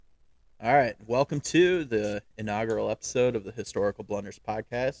All right, welcome to the inaugural episode of the Historical Blunders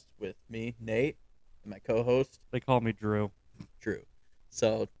podcast with me, Nate, and my co-host, They call me Drew. Drew.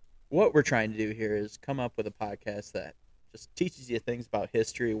 So, what we're trying to do here is come up with a podcast that just teaches you things about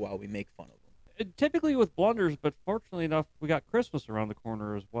history while we make fun of them. Typically with blunders, but fortunately enough, we got Christmas around the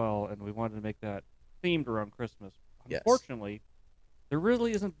corner as well, and we wanted to make that themed around Christmas. Yes. Unfortunately, there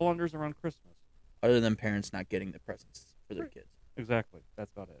really isn't blunders around Christmas. Other than parents not getting the presents for their kids. Exactly.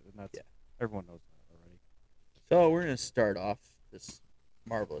 That's about it. And that's everyone knows that already. So, we're going to start off this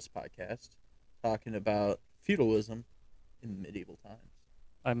marvelous podcast talking about feudalism in medieval times.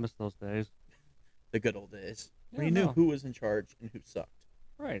 I miss those days. The good old days. When Yeah, you knew no. who was in charge and who sucked.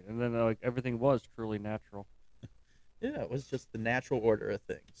 Right. And then everything was truly natural. Yeah, it was just the natural order of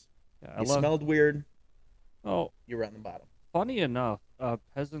things. Yeah, You smelled weird, Oh, you were on the bottom. funny enough,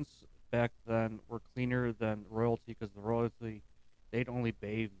 peasants back then were cleaner than royalty because the royalty, they'd only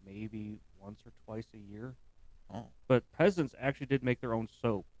bathe maybe once or twice a year. Oh, But peasants actually did make their own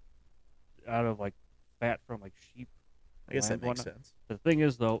soap out of fat from sheep. I guess that lamb, makes whatnot. sense. The thing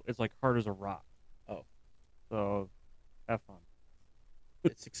is though, it's hard as a rock. Oh, So have fun.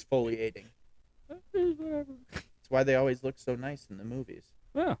 it's exfoliating. Whatever. That's why they always look so nice in the movies.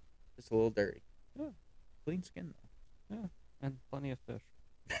 Yeah, Just a little dirty. Yeah. Clean skin, though. yeah, and plenty of fish.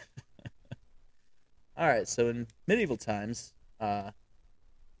 All right, so in medieval times, the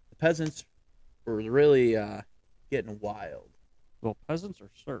peasants were really getting wild. Well, peasants or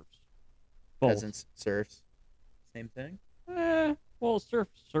serfs? Both. Peasants, serfs, same thing. Well, serf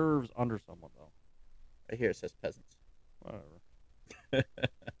serves under someone though. Right here it says peasants. Whatever.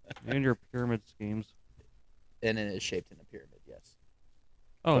 And your pyramid schemes. And it is shaped in a pyramid, yes.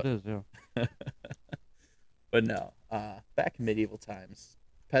 Oh, But- it is. Yeah. But no, back in medieval times,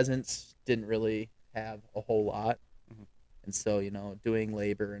 peasants didn't really have a whole lot. Mhm. And so, doing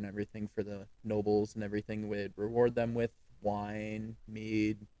labor and everything for the nobles and everything would reward them with wine,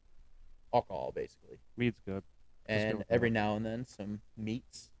 mead, alcohol, basically. Meat's good. And with every that. now and then some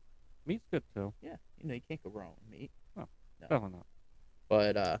meats. Meat's good too. Yeah, you can't go wrong with meat. Oh, No. definitely not.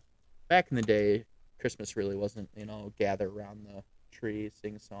 But back in the day, Christmas really wasn't, gather around the tree,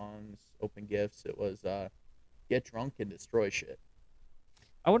 sing songs, open gifts. It was get drunk and destroy shit.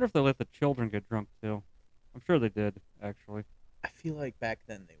 I wonder if they let the children get drunk too. I'm sure they did actually, I feel like back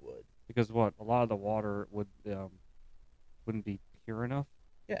then they would. because a lot of the water wouldn't be pure enough.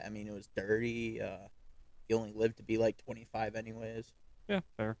 Yeah, I mean, it was dirty. You only lived to be like 25 anyways. Yeah,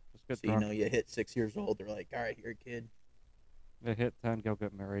 fair. Just get So, drunk. you hit 6 years old, they're like, all right, you're a kid. They hit 10, go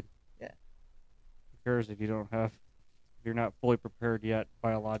get married. Yeah. Who cares if you're not fully prepared yet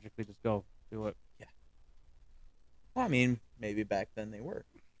biologically? Just go do it. Well, I mean, maybe back then they were.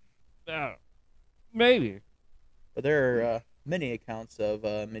 Yeah, maybe. But there are many accounts of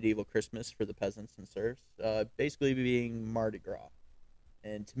medieval Christmas for the peasants and serfs, basically being Mardi Gras.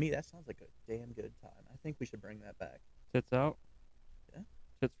 And to me, that sounds like a damn good time. I think we should bring that back. Tits out. Yeah.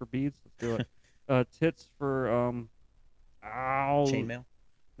 Tits for beads. Let's do it. Tits for ow. Chainmail?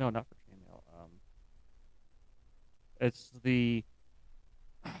 No, not for chainmail. It's the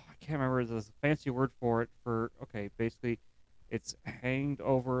I can't remember. There's a fancy word for it. Basically, it's hanged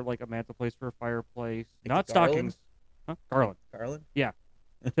over a mantelpiece for a fireplace. Like Not garland? stockings. Huh? Garland. Garland?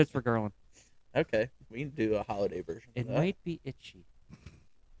 Tits for garland. Okay, we can do a holiday version of It that. might be itchy,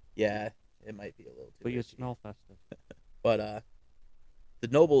 Yeah, it might be a little too but you itchy. smell festive. But the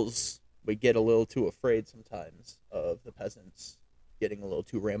nobles would get a little too afraid sometimes of the peasants getting a little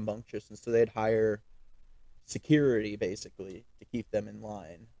too rambunctious, and so they'd hire security basically to keep them in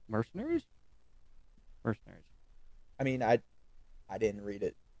line. Mercenaries. Mercenaries. I mean, I didn't read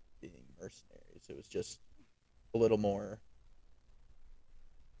it being mercenaries. It was just a little more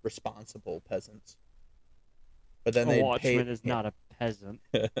responsible peasants. But then A they'd watchman pay. is not a peasant.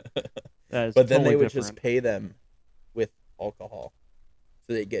 That is But then they totally would different. just pay them with alcohol,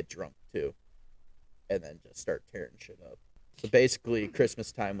 so they get drunk too, and then just start tearing shit up. So basically,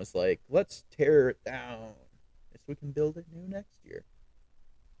 Christmas time was like, let's tear it down, so we can build it new next year.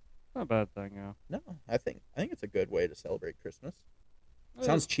 Not a bad thing, yeah. No, I think it's a good way to celebrate Christmas.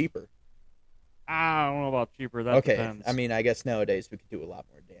 Sounds cheaper. I don't know about cheaper. That Okay, depends. I mean, I guess nowadays we could do a lot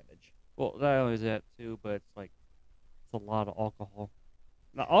more damage. well, not only is that too, but it's a lot of alcohol.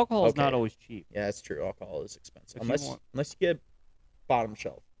 Now, alcohol is not Okay. always cheap. Yeah, that's true. Alcohol is expensive, If you want- unless you get bottom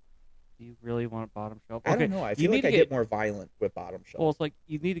shelf. Do you really want bottom shelf? I Okay, don't know. I you feel need like to I get more violent with bottom shelf. Well, it's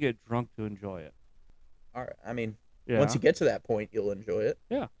you need to get drunk to enjoy it. All right. I mean, Yeah. once you get to that point, you'll enjoy it.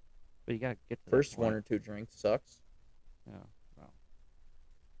 But you gotta get to that First point. one or two drinks sucks. Yeah. Well,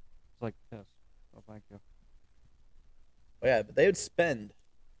 it's like piss. Oh, thank you. Oh, yeah, but they would spend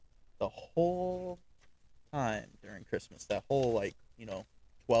the whole time during Christmas. That whole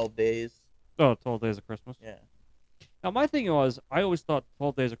 12 days. Oh, 12 Days of Christmas. Yeah. Now, my thing was, I always thought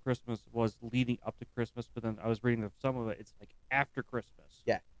 12 Days of Christmas was leading up to Christmas, but then I was reading that some of it, it's like after Christmas.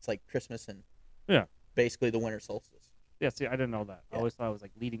 Yeah, it's like Christmas and Yeah. basically the winter solstice. Yeah, see, I didn't know that. Yeah. I always thought it was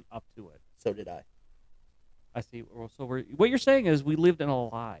like leading up to it. So did I. I see. Well, so what you're saying is we lived in a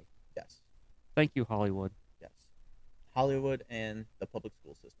lie. Yes. Thank you, Hollywood. Yes. Hollywood and the public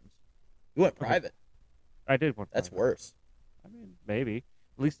school systems. You went private. I did one. That's private. worse. I mean, maybe.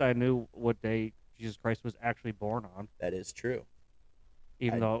 At least I knew what day Jesus Christ was actually born on, That is true.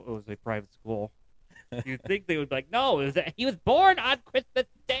 even though it was a private school. You'd think they would be like, no, he was born on Christmas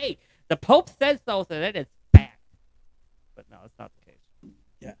Day. The Pope says so that it's fact. But no, it's not the case.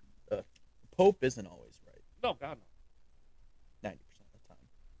 Yeah. The Pope isn't always right. No, God, no. 90% of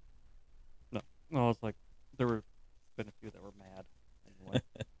the time. No, it's like there were been a few that were mad. Anyway.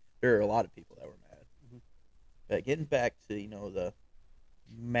 There are a lot of people that were mad. Mhm. But getting back to, the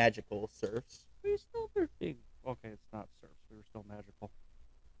magical serfs. We still were being okay. It's not serfs. We were still magical.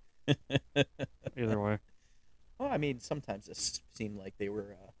 Either way. Well, I mean, sometimes it seemed like they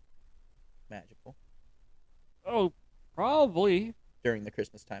were magical Oh, probably. during the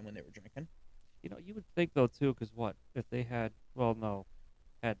Christmas time when they were drinking. You would think though too, because what if they had? Well, no,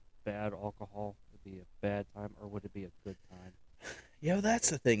 had bad alcohol? Would it be a bad time, or would it be a good time? That's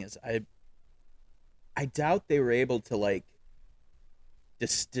the thing is, I doubt they were able to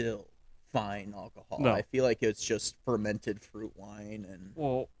distill fine alcohol. No. I feel like it's just fermented fruit wine and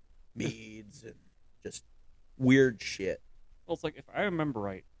Well, meads and just weird shit. it's like if I remember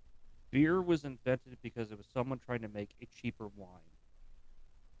right, beer was invented because it was someone trying to make a cheaper wine.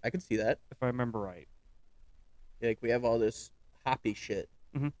 I can see that. If I remember right. Like, we have all this hoppy shit.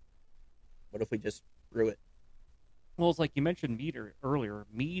 Mhm. What if we just brew it? Well, it's like you mentioned mead earlier.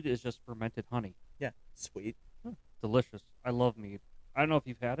 Mead is just fermented honey. Yeah, sweet. Delicious. I love mead. I don't know if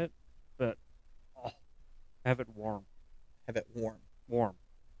you've had it, but have it warm. Have it warm. Warm.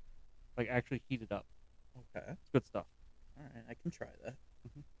 Like actually heat it up. Okay. It's good stuff. All right, I can try that.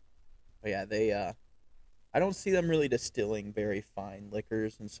 Mhm. But yeah, they. I don't see them really distilling very fine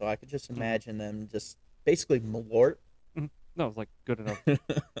liquors, and so I could just imagine them just basically malort. No, it's like good enough.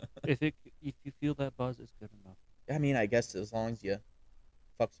 If you feel that buzz, it's good enough. I mean, I guess as long as you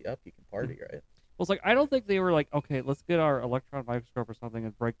fucks you up, you can party, right? Well, it's like I don't think they were like, okay, let's get our electron microscope or something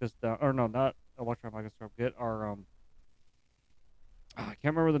and break this down. Or no, not electron microscope. Get our I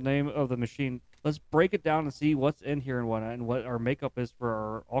can't remember the name of the machine. Let's break it down and see what's in here and what our makeup is for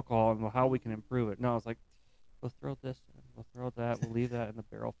our alcohol and how we can improve it. No, it's like we'll throw this in, we'll throw that, we'll leave that in the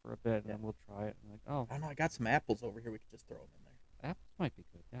barrel for a bit, and then we'll try it. And like, oh, I don't know. I got some apples over here. We could just throw them in there. apples might be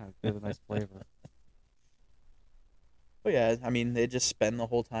good. Yeah, give it a nice flavor. But yeah, I mean, they just spend the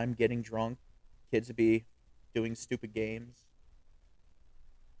whole time getting drunk. Kids would be doing stupid games.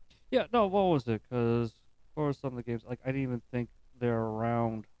 Yeah, no, what was it? Because what were some of the games? Like, I didn't even think they're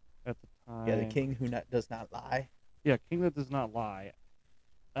around at the time. Yeah, the king who does not lie. Yeah, King That Does Not Lie.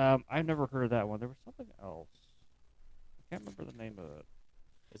 I've never heard of that one. There was something else. I can't remember the name of it.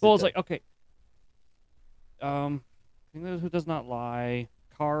 Well, it's like, okay. King That Who Does Not Lie.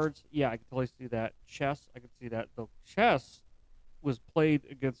 Cards, yeah, I can totally see that. Chess, I can see that. Though chess was played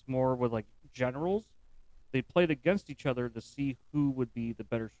against more with like generals. They played against each other to see who would be the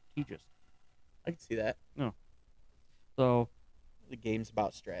better strategist. I can see that. No. So The game's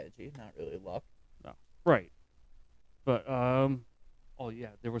about strategy, not really luck. no. Right. But oh yeah,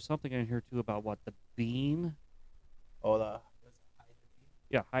 there was something in here too about what the bean. Oh, the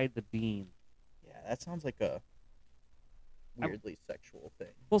Yeah, hide the bean. yeah, that sounds like a weirdly sexual thing.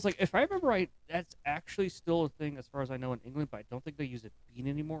 Well, it's like if I remember right, that's actually still a thing as far as I know in England, but I don't think they use a bean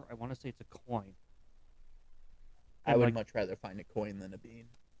anymore. I want to say it's a coin. I And, would like, much rather find a coin than a bean.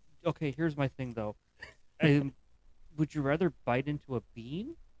 okay, here's my thing though. Would you rather bite into a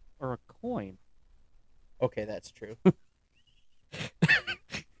bean or a coin? Okay, that's true.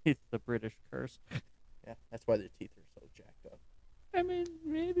 It's the British curse. Yeah, that's why their teeth are so jacked up. I mean,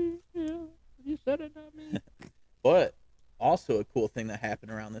 maybe, yeah. You said it, not me. But also a cool thing that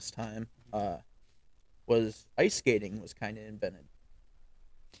happened around this time was ice skating was kind of invented.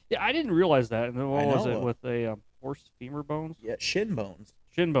 Yeah, I didn't realize that. And then what I was know. it with a horse femur bones? Yeah, shin bones.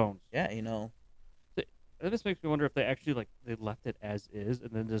 Shin bones. Yeah, you know. That just makes me wonder if they actually like they left it as is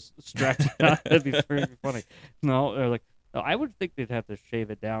and then just strapped it on. That'd be pretty funny. No, they're like, no, I would think they'd have to shave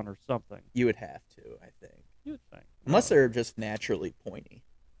it down or something. You would have to, I think. You would think. Unless they're just naturally pointy.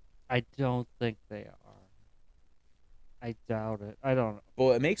 I don't think they are. I doubt it. I don't know.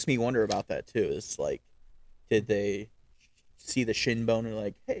 Well, it makes me wonder about that too. It's like, did they see the shin bone and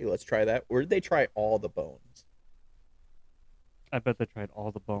like, hey, let's try that. Or did they try all the bones? I bet they tried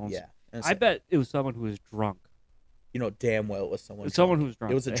all the bones. Yeah. And I bet it was someone who was drunk. you know damn well it was someone. Someone drunk. who was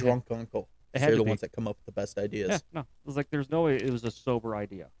drunk. It was a drunk uncle. It had They're to the be. ones that come up with the best ideas. Yeah, no. It was like there's no way it was a sober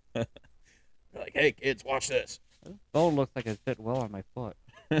idea. They're like, hey kids, watch this. This bone looks like it fit well on my foot.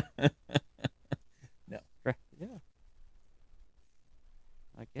 No. Yeah.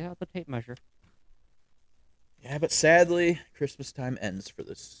 Like, get out the tape measure. Yeah, but sadly, Christmas time ends for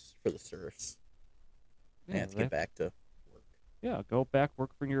the serfs. They have to get back to work. Yeah, go back,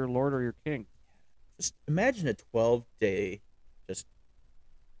 work for your lord or your king. Just imagine a 12-day just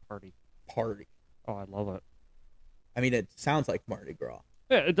Party. Oh, I love it. I mean, it sounds like Mardi Gras.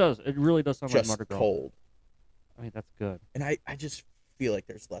 Yeah, it does. It really does sound Just like Mardi Gras. cold. I mean, that's good. And I just feel like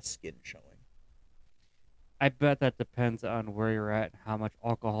there's less skin showing. I bet that depends on where you're at and how much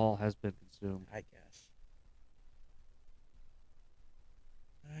alcohol has been consumed. I guess.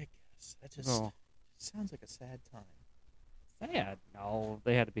 That just sounds like a sad time. Sad? No,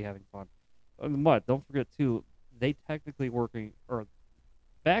 they had to be having fun. But don't forget, too, they technically working, or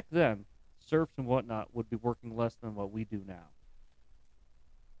back then, serfs and whatnot would be working less than what we do now.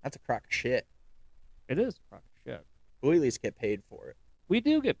 That's a crock of shit. It is a crock of shit. We at least get paid for it. We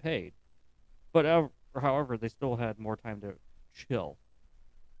do get paid. But however, they still had more time to chill.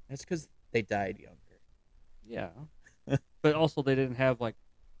 That's because they died younger. Yeah. But also they didn't have, like,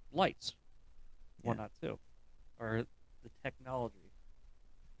 lights. Whatnot, too. Or the technology.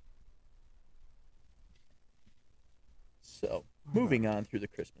 So, moving on through the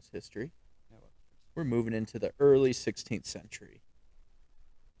Christmas history, we're moving into the early 16th century.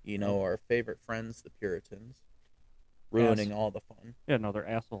 You know, our favorite friends, the Puritans, ruining all the fun. Yeah, no, they're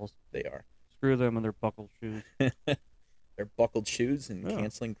assholes. They are. Screw them and their buckled shoes. Their buckled shoes and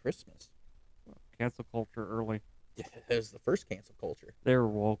canceling Christmas. Cancel culture early. Yeah, that was the first cancel culture. They were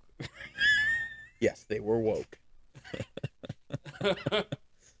woke. Yes, they were woke.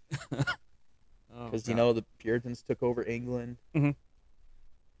 Because, you know, the Puritans took over England. Mm-hmm.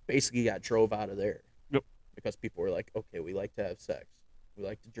 Basically got drove out of there. Yep. Because people were like, okay, we like to have sex. We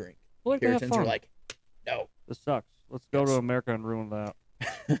like to drink. We like Puritans to have are fun. like, no. This sucks. Let's go to America and ruin that.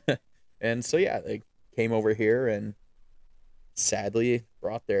 And so, yeah, they came over here and sadly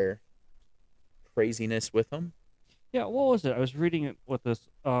brought their craziness with them. Yeah, what was it? I was reading it with this.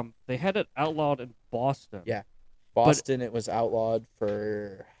 They had it outlawed in Boston. Yeah. Boston, it was outlawed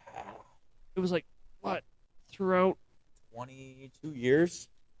for... It was like, what? Throughout... 22 years?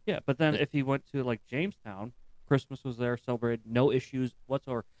 Yeah, but then if you went to, like, Jamestown, Christmas was there, celebrated, no issues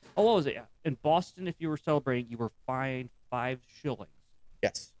whatsoever. Oh, what was it? Yeah. In Boston, if you were celebrating, you were fined 5 shillings.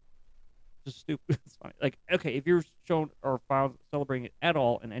 Yes. Just stupid. It's fine. Like, okay, if you're shown or found celebrating it at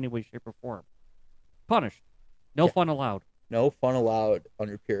all in any way, shape, or form, punished. No fun allowed. No fun allowed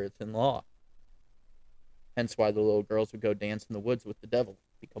under Puritan law. Hence why the little girls would go dance in the woods with the devil,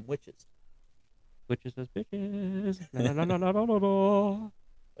 become witches. Witches as bitches. La, la, la, la, la, la, la.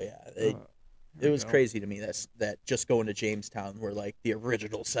 But yeah, it was crazy to me that just going to Jamestown, where like the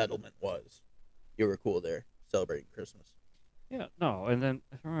original settlement was, you were cool there celebrating Christmas. Yeah, no, and then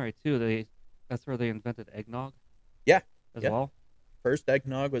all right too. That's where they invented eggnog. Yeah, as well. First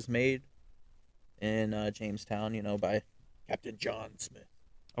eggnog was made in Jamestown, you know, by Captain John Smith.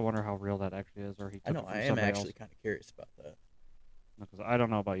 I wonder how real that actually is, or he. Took I know. I am actually kind of curious about that. Because I don't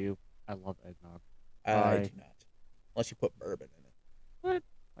know about you, I love eggnog. I do not, unless you put bourbon in it. What?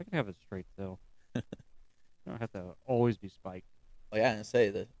 I can have it straight though. You don't have to always be spiked. Well, yeah, I say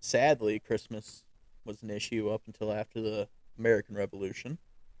that. Sadly, Christmas was an issue up until after the American Revolution.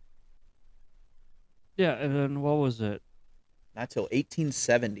 Yeah, and then what was it? Not till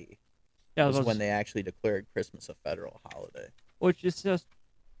 1870 was when they actually declared Christmas a federal holiday. Which is just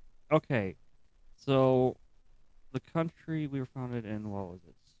okay. So the country we were founded in, what was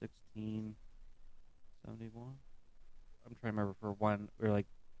it, 1671? I'm trying to remember for when we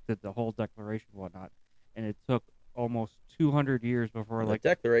did the whole declaration and whatnot, and it took almost 200 years before the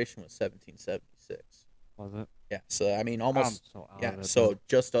declaration was 1776. Was it? Yeah, so I mean almost. So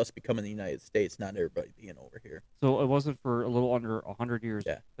just us becoming the United States, not everybody being over here. So it wasn't for a little under 100 years.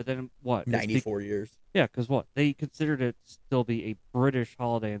 Yeah. But then what? 94 years. Yeah, because what? They considered it still be a British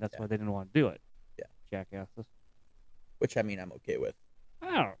holiday, and that's why they didn't want to do it. Yeah. Jackasses. Which I mean, I'm okay with.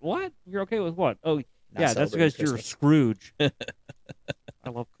 Oh, what? You're okay with what? Oh, Not yeah, that's because Christmas. you're a Scrooge. I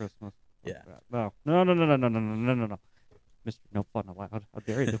love Christmas. Yeah. No. Mr. No Fun Allowed. How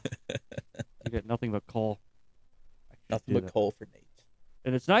dare you? You get nothing but coal. Nothing but coal for Nate.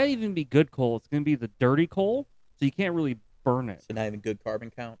 And it's not even be good coal. It's going to be the dirty coal, so you can't really burn it. So not even good carbon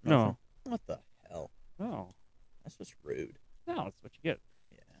count? No. What the hell? No. That's just rude. No, that's what you get.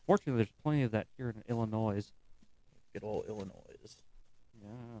 Yeah, Fortunately, there's plenty of that here in Illinois. good old Illinois. Yeah.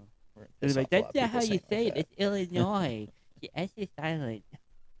 We're gonna They're piss like, off a lot that's of not people how you saying say like it. that. It's Illinois. The S is silent.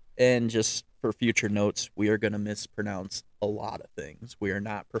 And just for future notes, we are gonna mispronounce a lot of things. We are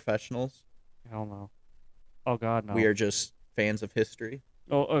not professionals. Hell no. Oh, God, no. We are just fans of history.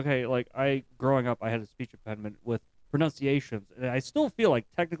 Oh, okay. Like growing up, I had a speech impediment with pronunciations, and I still feel like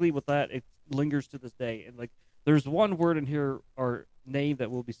technically with that it lingers to this day. And like, there's one word in here or name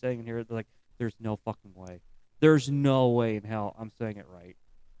that we'll be saying in here. Like, there's no fucking way. There's no way in hell I'm saying it right.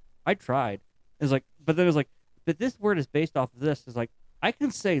 I tried. It's like, but then it's like, but this word is based off of this. Is like, I can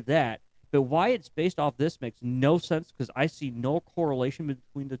say that, but why it's based off this makes no sense because I see no correlation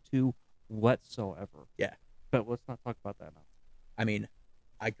between the two whatsoever. Yeah. But let's not talk about that now. I mean,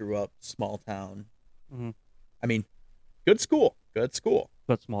 I grew up small town. Mm-hmm. I mean, good school, But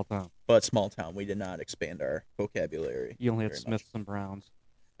small town. but small town. We did not expand our vocabulary. You only had very Smiths and Browns.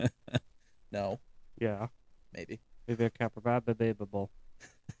 much. No, Yeah. maybe. Maybe a capable.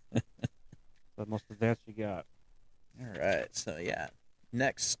 The most advanced you got. All right. So yeah,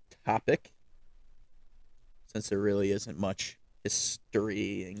 next topic. Since there really isn't much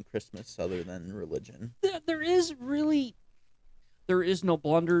history in Christmas other than religion. There is no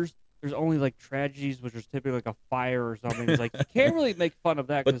blunders. There's only like tragedies, which is typically like a fire or something. It's like you can't really make fun of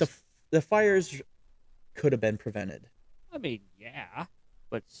that. But Cause, the fires could have been prevented. I mean, yeah,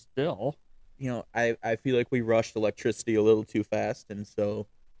 but still. I feel like we rushed electricity a little too fast, and so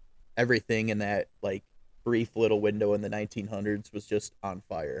everything in that like brief little window in the 1900s was just on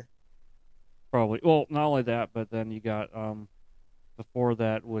fire. Probably. Well, not only that, but then you got before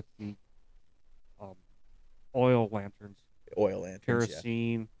that with the oil lanterns, Oil lanterns, yeah.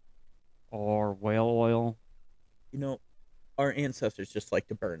 kerosene, or whale oil. Our ancestors just like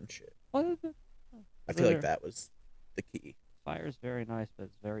to burn shit. What is it? I feel like that was the key. Fire is very nice, but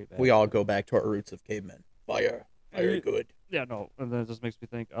it's very bad. We all go back to our roots of cavemen. Fire, good. Yeah, no, and then it just makes me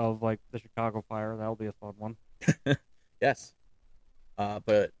think of like the Chicago fire. That'll be a fun one. Yes.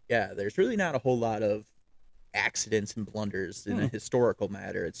 But yeah, there's really not a whole lot of accidents and blunders in a historical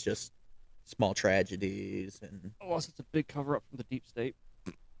matter. It's just small tragedies and Unless it's a big cover up from the deep state,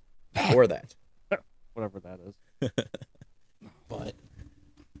 or that. whatever that is. But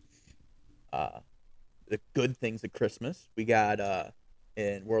the good things of Christmas, we got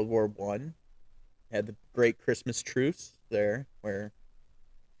in World War One, had the Great Christmas Truce there, where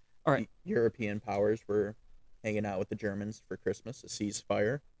All right. European powers were hanging out with the Germans for Christmas, a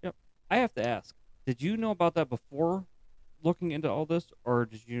ceasefire. Yep. I have to ask, did you know about that before looking into all this, or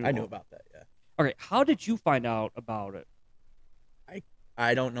did you? I knew about that, yeah. Okay, how did you find out about it?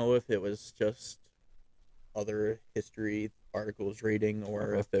 I don't know if it was just other history articles reading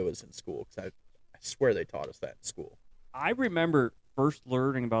or if it was in school, because I swear they taught us that in school. I remember first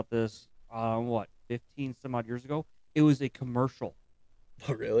learning about this, 15 some odd years ago. It was a commercial.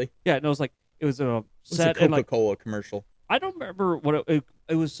 Oh, really? Yeah, no, it was a set It was a in like Coca-Cola commercial. I don't remember what it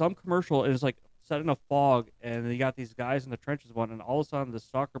was. Some commercial. It was like set in a fog, and you got these guys in the trenches, and all of a sudden the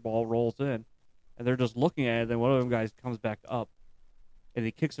soccer ball rolls in, and they're just looking at it. And then one of them guys comes back up, and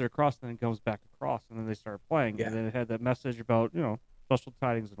he kicks it across, and then comes back across, and then they start playing. Yeah. And then it had that message about special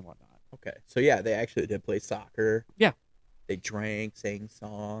tidings and whatnot. Okay, so yeah, they actually did play soccer. Yeah. They drank, sang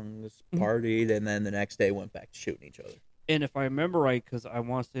songs, Mhm. partied, and then the next day went back to shooting each other. And if I remember right, because I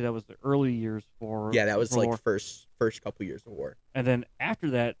want to say that was the early years for Yeah, that was World like War. first couple years of war. And then after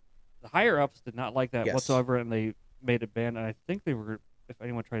that, the higher ups did not like that Yes. whatsoever, and they made it ban. And I think they were, if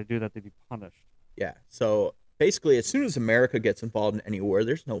anyone tried to do that, they'd be punished. Yeah, so basically, as soon as America gets involved in any war,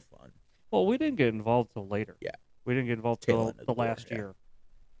 there's no fun. Well, we didn't get involved till later. Yeah. We didn't get involved Tail till end of the the war, last yeah. year.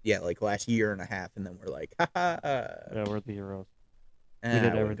 Yeah, like last year and a half, and then we're like, ha ha. Yeah, we're the heroes. We did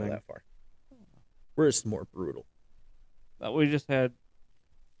wouldn't everything. go that far. We're just more brutal. But we just had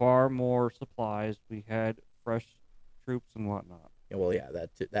far more supplies. We had fresh troops and whatnot. Yeah, well, yeah,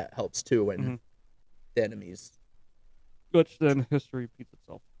 that helps too when Mhm. the enemies. Which then history repeats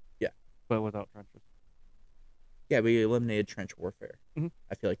itself. Yeah. But without trenches. Yeah, we eliminated trench warfare. Mhm.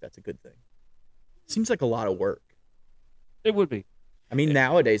 I feel like that's a good thing. Seems like a lot of work. It would be. I mean,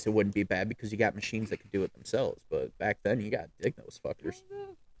 nowadays it wouldn't be bad because you got machines that could do it themselves. But back then, you got to dig those fuckers.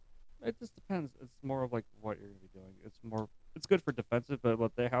 It just depends. It's more of like what you're gonna be doing. It's good for defensive,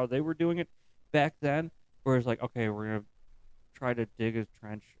 but how they were doing it back then, where it's like, okay, we're gonna try to dig a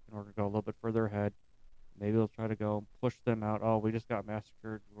trench in order to go a little bit further ahead. Maybe they'll try to go push them out. Oh, we just got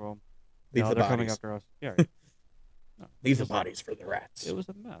massacred. Well, Leave the they're coming bodies. after us. Yeah. Right. No, Leave it the was bodies for the rats. It was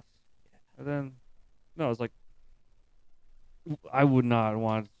a mess. And then, no, it's like I would not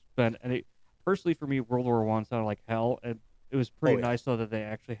want to spend any. Personally, for me, World War I sounded like hell, and it was pretty yeah. nice though that they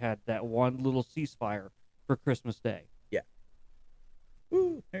actually had that one little ceasefire for Christmas Day. Yeah.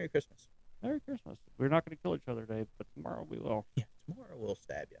 Ooh, Merry Christmas. Merry Christmas. We're not going to kill each other today, but tomorrow we will. Yeah, tomorrow we'll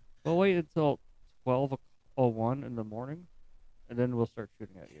stab you. We'll wait until 12:01 in the morning, and then we'll start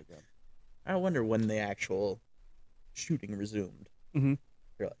shooting at you again. I wonder when the actual shooting resumed. Mm-hmm.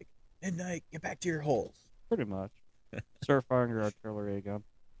 You're like, midnight, get back to your holes. Pretty much. Start firing your artillery again.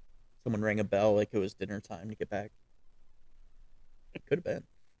 Someone rang a bell like it was dinner time to get back. It could have been.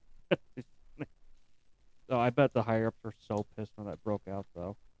 Oh, I bet the higher ups were so pissed when that broke out,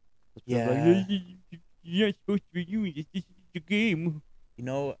 though. Yeah. Like, you're not supposed to be doing this. This is the game. You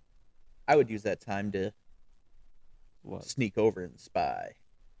know, I would use that time to sneak over and spy.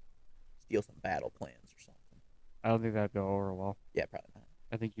 Steal some battle plans or something. I don't think that'd go over well. Yeah, probably not.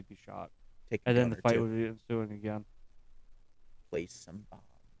 I think you'd be shot. And then the fight would be ensuing again. Place some bombs.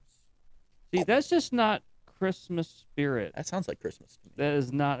 See, that's just not Christmas spirit. That sounds like Christmas to me. That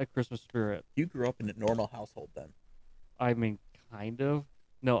is not a Christmas spirit. You grew up in a normal household then. I mean, kind of.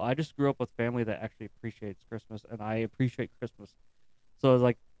 No, I just grew up with family that actually appreciates Christmas, and I appreciate Christmas. So it's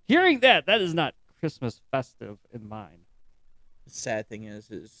like, hearing that is not Christmas festive in mine. The sad thing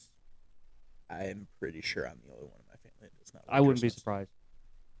is I'm pretty sure I'm the only one in my family that does not like I wouldn't Christmas. be surprised.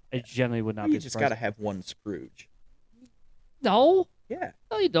 I generally would not You be just surprised. got to have one Scrooge. No. Yeah.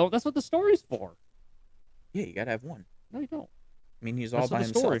 No, you don't. That's what the story's for. Yeah, you got to have one. No, you don't. I mean, he's That's all by the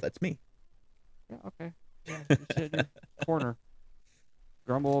himself. story. That's me. Yeah, okay. Yeah, you sit in your corner,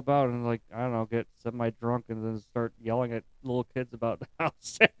 grumble about, and like, I don't know, get semi-drunk and then start yelling at little kids about how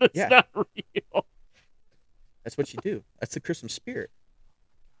Santa's not real. That's what you do. That's the Christmas spirit.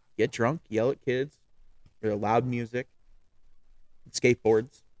 Get drunk, yell at kids, hear loud music,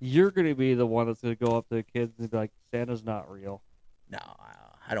 skateboards. You're going to be the one that's going to go up to the kids and be like, Santa's not real. No,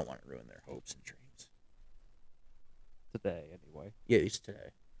 I don't want to ruin their hopes and dreams. Today, anyway. Yeah, at least today.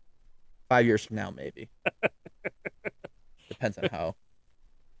 5 years from now, maybe. Depends on how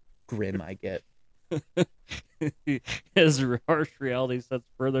grim I get. As harsh reality sets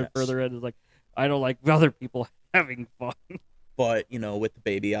further in, is like, I don't like other people having fun. But, with the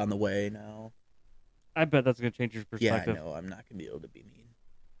baby on the way now. I bet that's going to change your perspective. Yeah, I know. I'm not going to be able to be mean.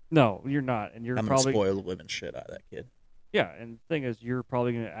 No, you're not. And I'm probably going to spoil the living shit out of that kid. Yeah, and the thing is, you're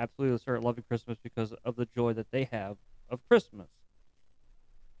probably going to absolutely start loving Christmas because of the joy that they have of Christmas.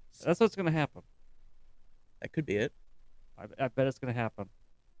 That's what's going to happen. That could be it. I bet it's going to happen.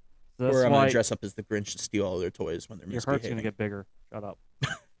 So or I'm going to dress up as the Grinch and steal all their toys when they're misbehaving. Your heart's going to get bigger. Shut up.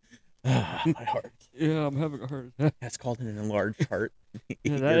 My heart. Yeah, I'm having a heart attack. That's called an enlarged heart.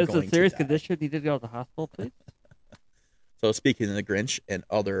 Yeah, that is a serious condition. You need to go to the hospital, please. So speaking of the Grinch and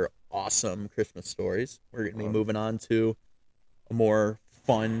other awesome Christmas stories, we're going to be moving on to a more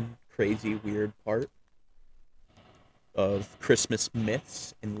fun, crazy, weird part of Christmas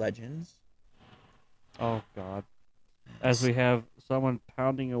myths and legends. Oh, God. As we have someone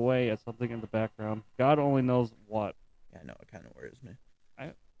pounding away at something in the background. God only knows what. Yeah, I know. It kind of worries me.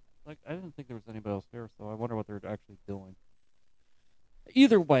 I didn't think there was anybody else there, so I wonder what they're actually doing.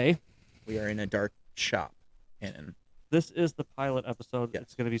 Either way. We are in a dark shop. And this is the pilot episode. Yes.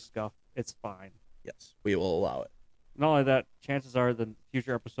 It's going to be scuffed. It's fine. Yes, we will allow it. Not only that, chances are the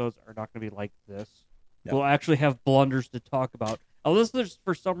future episodes are not going to be like this. No. We'll actually have blunders to talk about. Unless there's,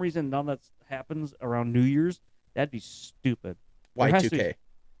 for some reason, none that happens around New Year's, that'd be stupid. Y2K.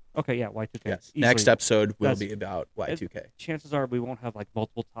 Okay, yeah, Y2K. Yes. Easily. Next episode will be about Y2K. Chances are we won't have like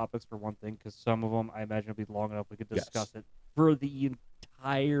multiple topics for one thing, because some of them I imagine will be long enough we could discuss it for the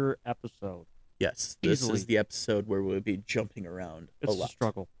entire episode. Yes, this is the episode where we'll be jumping around a lot. It's a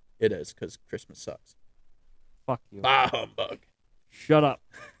struggle. It is, because Christmas sucks. Fuck you. Bah, humbug. Shut up.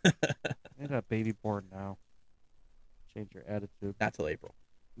 I got baby born now. Change your attitude. Not till April.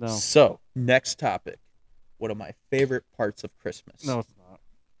 No. So, next topic. One of my favorite parts of Christmas. No, it's not.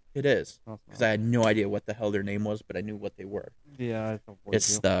 It is. No, it's Because I had no idea what the hell their name was, but I knew what they were. Yeah, I don't believe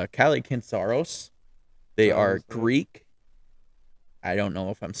It's you. the kallikantzaros. They are is it? Greek. I don't know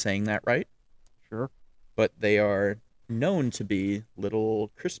if I'm saying that right. Sure. But they are known to be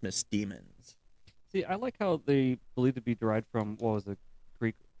little Christmas demons. See, I like how they believe to be derived from, what was it,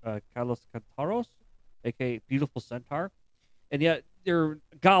 Greek, kallikantzaros, a.k.a. beautiful centaur, and yet they're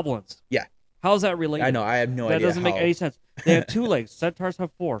goblins. Yeah. How's that related? I know, I have no idea. That doesn't make any sense. They have 2 legs. Centaurs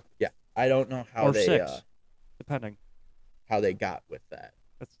have 4. Yeah, I don't know how or they 6, depending. how they got with that.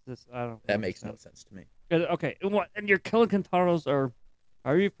 That's just, I don't. That makes no sense to me. Okay, and your kallikantzaros are,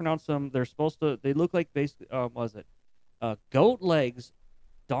 how do you pronounce them? They're supposed to. They look like basically, what was it? Goat legs,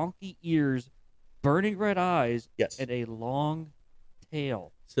 donkey ears, burning red eyes, Yes. and a long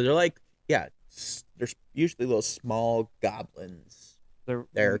tail. So they're like, yeah, There's usually little small goblins. They're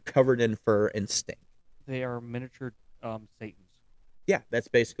They're covered in fur and stink. they are miniature Satans. Yeah, that's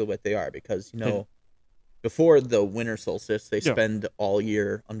basically what they are because, They- before the winter solstice, they Yeah. spend all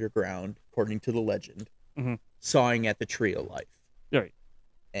year underground, according to the legend, Mhm. sawing at the tree of life. Right.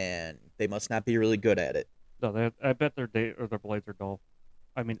 And they must not be really good at it. No, I bet their their blades are dull.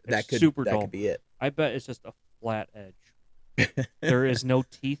 I mean, That it's could super that dull. could be it. I bet it's just a flat edge. There is no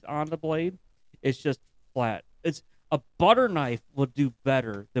teeth on the blade. It's just flat. It's a butter knife would do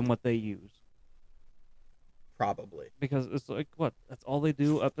better than what they use Probably. because it's like what? That's all they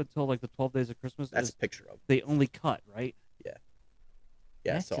do up until like the 12 days of Christmas. That's Is a picture of them. they only cut, right? Yeah,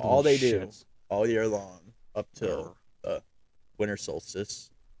 Nasty so little all they do shits. all year long up till Grr. the winter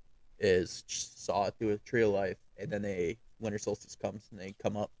solstice is saw it through a tree of life, and then winter solstice comes and they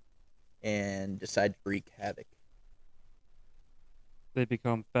come up and decide to wreak havoc. They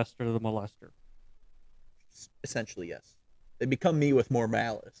become Fester the Molester. Essentially, yes. They become me with more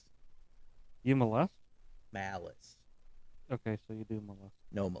malice. You molest? Malice. Okay, so you do molest.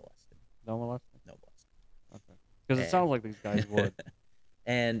 No molesting. No molesting? No molesting. Okay. Because it And- sounds like these guys would.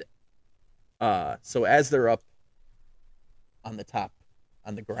 And so as they're up on the top,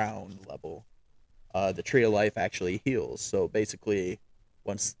 on the ground level, the tree of life actually heals. So basically,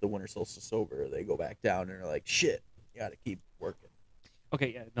 once the winter solstice is over, they go back down and are like, shit, you gotta keep working.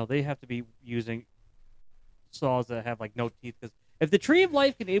 Okay, yeah, no, they have to be using saws that have like no teeth. Because if the tree of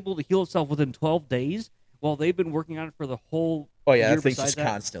life can able to heal itself within 12 days, while they've been working on it for the whole Oh yeah, year that thing's besides just that,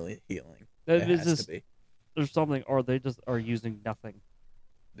 constantly healing. that It is has just, to be. there's something, or they just are using nothing.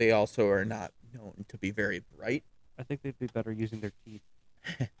 They also are not known to be very bright. I think they'd be better using their teeth.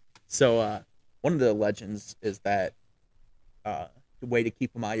 So one of the legends is that the way to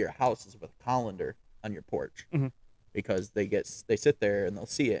keep them out of your house is with a colander on your porch, Mhm. because they sit there and they'll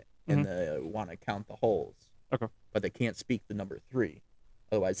see it and they want to count the holes. Okay. But they can't speak the number 3,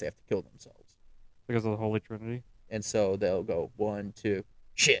 otherwise they have to kill themselves. Because of the Holy Trinity. And so they'll go 1, 2,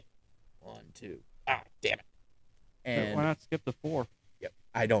 shit, 1, 2, damn it. And Why not skip the 4? yep,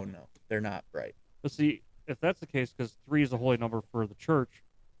 I don't know. They're not bright. But see, if that's the case, because 3 is a holy number for the church,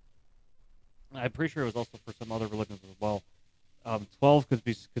 I'm pretty sure it was also for some other religions as well. 12 could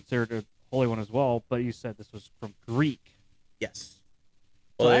be considered a holy one as well, but you said this was from Greek. Yes.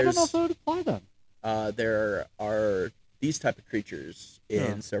 So Well, I don't know if it would apply then. there are these type of creatures in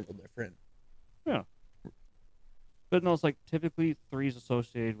Yeah. several different. But no, it's like typically 3 is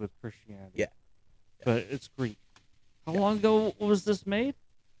associated with Christianity. Yeah. But it's Greek. How Yeah. long ago was this made?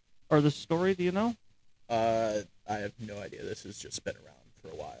 Or this story, do you know? I have no idea. This has just been around for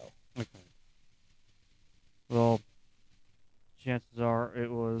a while. Okay. Well, chances are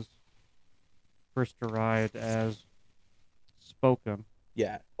it was first derived as spoken.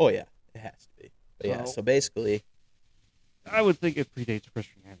 Yeah. Oh yeah, it has to be. But yeah. So- So basically, I would think it predates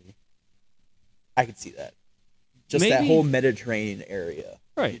Christianity. I could see that. Just that Maybe- whole Mediterranean area,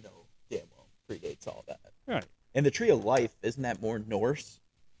 Right. damn well predates all that. Right. And the Tree of Life, isn't that more Norse?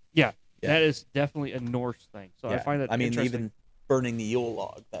 Yeah. Yeah. That is definitely a Norse thing. So I Yeah. find that I mean, interesting. even burning the Yule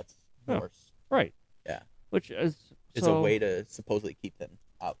log, that's Yeah. Norse. Right. Yeah. Which is It's so, a way to supposedly keep them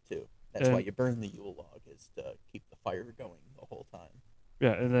out too. That's why And- you burn the Yule log, is to keep the fire going the whole time.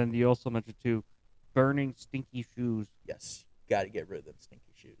 Yeah, and then you also mentioned too, burning stinky shoes. Yes, got to get rid of them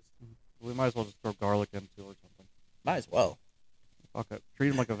stinky shoes. We might as well just throw garlic into or something. Might as well. Fuck it. Treat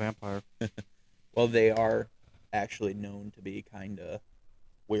him like a vampire. Well, they are actually known to be kind of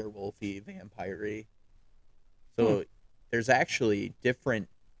werewolfy, vampire-y. So there's actually different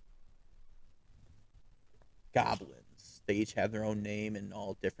goblins. They each have their own name and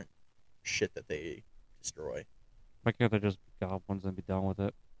all different shit that they destroy. Why can't they just be goblins and be done with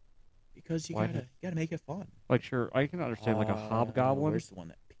it? Because you Why gotta make it fun. Like, sure, I can understand like a hobgoblin. Where's the one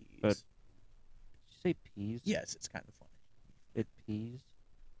that pees? But- Did you say peas? Yes, it's kind of funny. It peas.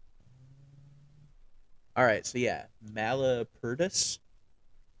 All right, so yeah, Malaperdus,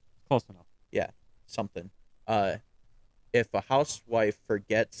 Close enough. something. If a housewife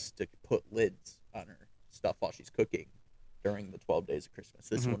forgets to put lids on her stuff while she's cooking during the 12 days of Christmas,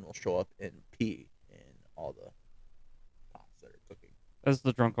 this Mhm. one will show up and pee in all the pots that are cooking. That's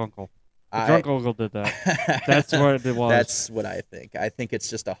the drunk uncle. The drunk uncle did that. That's what it was. That's what I think. I think it's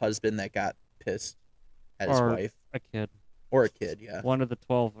just a husband that got pissed at his Or- wife a kid. or a kid. Yeah. One of the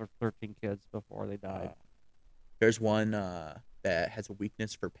 12 or 13 kids before they died. There's one that has a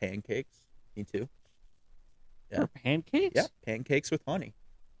weakness for pancakes. Me too. yeah. For pancakes? Yeah, pancakes with honey.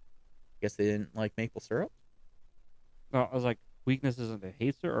 Guess they didn't like maple syrup. No, I was like, weakness isn't it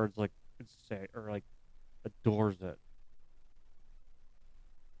hates it, or it's like, or like adores it.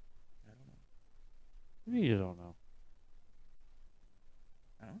 I don't know. You don't know.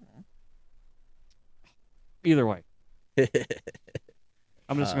 I don't Either way, know.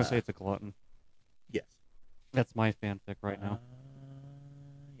 I'm just gonna say it's a glutton. Yes. That's my fanfic right now.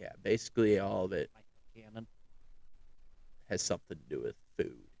 Yeah, basically all of it Canon. has something to do with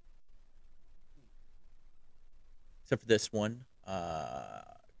food. Except for this one,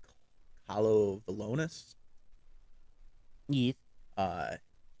 Velonis. Yes.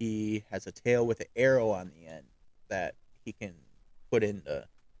 He has a tail with an arrow on the end that he can put into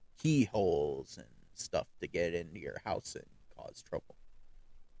keyholes and stuff to get into your house and cause trouble.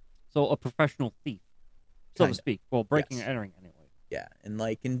 So a professional thief, so to Kinda. speak. Well, breaking Yes. and entering anyway. Yeah, and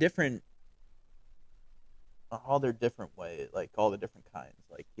like in different, all their different ways, like all the different kinds.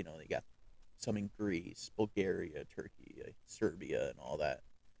 Like you got some in Greece, Bulgaria, Turkey, Serbia, and all that.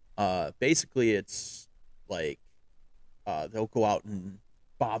 Basically, it's like they'll go out and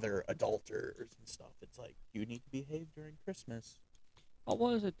bother adulterers and stuff. It's like you need to behave during Christmas. What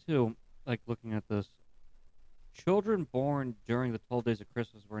was it too? Like looking at this, children born during the 12 days of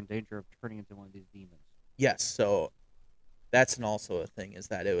Christmas were in danger of turning into one of these demons. Yes, so that's also a thing is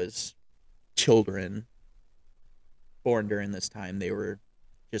that it was children born during this time. They were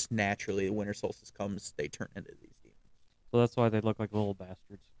just naturally, the winter solstice comes, they turn into these demons. So that's why they look like little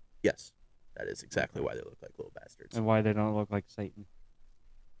bastards, Yes, that is exactly why they look like little bastards. and why they don't look like Satan.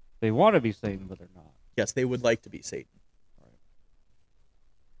 They want to be Satan, but they're not. Yes, they would like to be Satan. Right.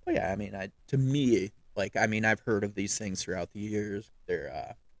 Well, yeah, I mean, to me, like, I mean, I've heard of these things throughout the years.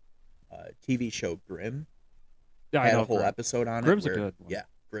 Their TV show Grimm Yeah, I had know a whole Grimm. episode on Grimm's it. a good one. Yeah,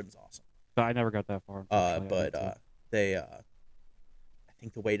 Grimm's awesome. But I never got that far. Unfortunately. But they, I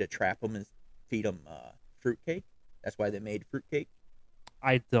think the way to trap them is feed them fruitcake. That's why they made fruitcake.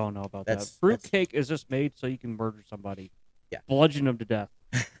 I don't know about that. That's- Fruitcake is just made so you can murder somebody. Yeah. Bludgeon them to death.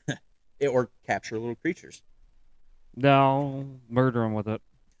 Or capture little creatures. No, murder them with it.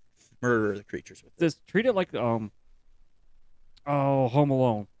 Murder the creatures with it. Just treat it like Home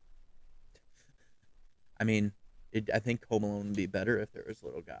Alone. I mean, I think Home Alone would be better if there was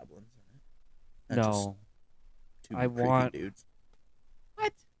little goblins in it. Not just No, two I creepy want- dudes.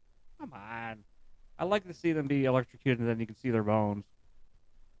 what? Come on. I like to see them be electrocuted and then you can see their bones.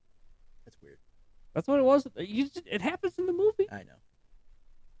 That's weird. That's what it was. It happens in the movie. I know.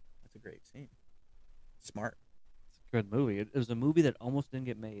 That's a great scene. Smart. It's a good movie. It was a movie that almost didn't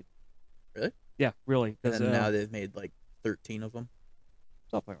get made. Really? Yeah, really. And 'cause, then now they've made like 13 of them.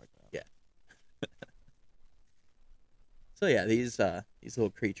 something like that. So yeah, these little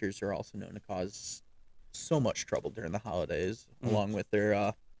creatures are also known to cause so much trouble during the holidays, Mm. along with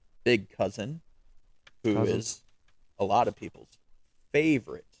their big cousin, who Cousin. is a lot of people's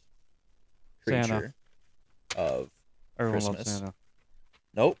favorite creature Santa. of Everyone loves Christmas. Santa.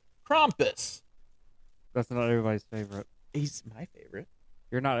 Nope, Krampus. That's not everybody's favorite. He's my favorite.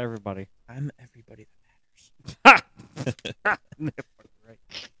 You're not everybody. I'm everybody that matters.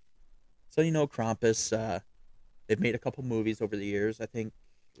 Right. So Krampus. They've made a couple movies over the years. I think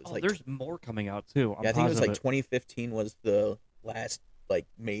it was There's more coming out too. I think it was like positive. 2015 was the last like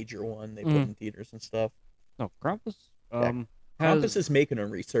major one they put Mhm. in theaters and stuff. No, Krampus. Yeah, Has, Krampus is making a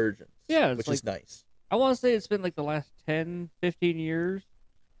resurgence. Yeah, it's which like- is nice. I want to say it's been like the last 10, 15 years.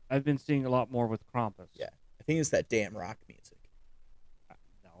 I've been seeing a lot more with Krampus. Yeah. I think it's that damn rock music.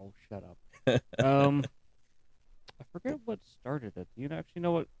 No, shut up. I forget what started it. Do you actually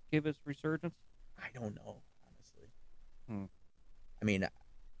know what gave its resurgence? I don't know, honestly. Hmm. I mean,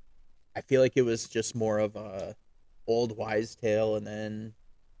 I feel like it was just more of a old wise tale, and then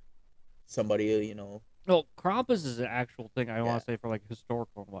somebody, No, Krampus is an actual thing. I Yeah. want to say for like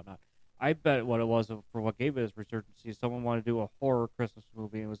historical and whatnot. I bet what it was for what gave it its resurgence is someone wanted to do a horror Christmas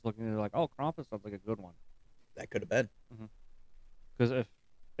movie and was looking at it like, oh, Krampus sounds like a good one. that could have been. Because if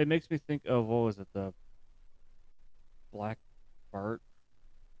it makes me think of what was it, the Black Bart,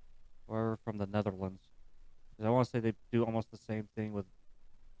 or from the Netherlands. 'Cause I want to say they do almost the same thing with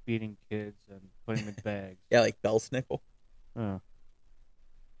beating kids and putting them in bags. Yeah, like Belsnickel.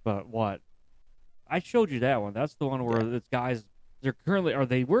 But what? I showed you that one. That's the one where it's guys.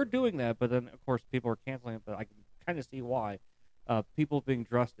 They were doing that, but then of course people are canceling it. But I can kind of see why. People being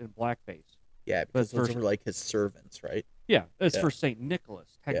dressed in blackface. Yeah, because But those first- were like his servants, right? Yeah, it's Yeah. for Saint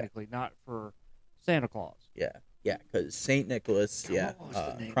Nicholas technically, not for Santa Claus. Yeah, because Saint Nicholas, God, what was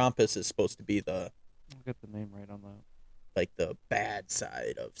the name? Krampus is supposed to be I'll get the name right on that. like the bad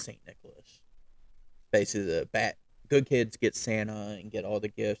side of Saint Nicholas. Basically, the good kids get Santa and get all the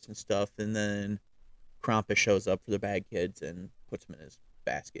gifts and stuff, and then Krampus shows up for the bad kids and puts them in his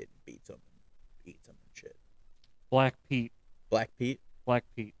basket and beats them and eats them and shit. Black Pete. Black Pete, Black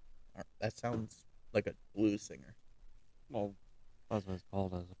Pete. that sounds like a blues singer. Well, that's what it's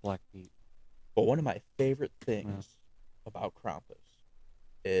called as a black beat. But one of my favorite things about Krampus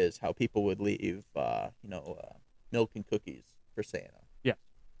is how people would leave, milk and cookies for Santa. Yeah.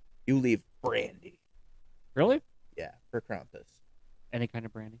 You leave brandy. Really? Yeah, for Krampus. Any kind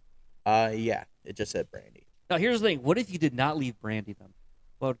of brandy? Yeah, it just said brandy. Now, here's the thing. What if you did not leave brandy then?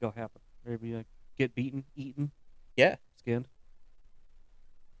 What would go happen? Maybe like get beaten, eaten, Yeah. skinned?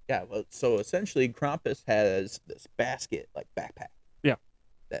 Yeah, well, so essentially Krampus has this basket, like backpack. Yeah.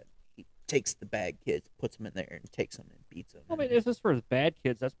 That he takes the bad kids, puts them in there, and takes them and beats them. Well, I mean, if it's for the bad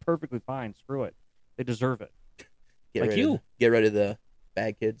kids, that's perfectly fine. Screw it. They deserve it. Get like rid you. Of get rid of the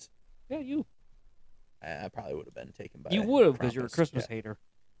bad kids. Yeah, you. I probably would have been taken by. You would have because Krampus, you're a Christmas hater.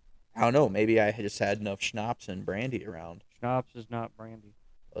 I don't know. Maybe I just had enough schnapps and brandy around. Schnapps is not brandy.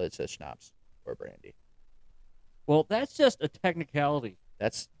 Well, it says schnapps or brandy. Well, that's just a technicality.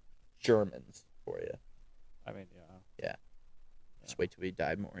 That's Germans for you. I mean, Yeah. Just wait till we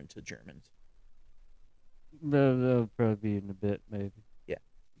dive more into Germans. That'll probably be in a bit, maybe. Yeah.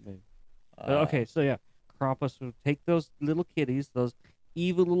 Maybe. Okay, so yeah, Krampus would take those little kitties, those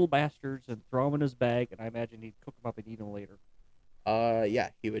evil little bastards, and throw them in his bag, and I imagine he'd cook them up and eat them later. Yeah,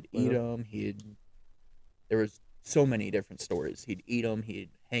 he would eat them. There was so many different stories. He'd eat them. He'd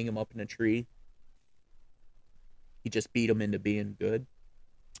hang them up in a tree. He just beat them into being good.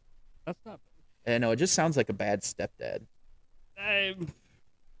 That's not. I know, it just sounds like a bad stepdad.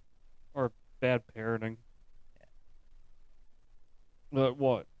 Or bad parenting. But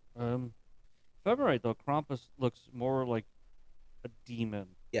what? If I'm right though, Krampus looks more like a demon.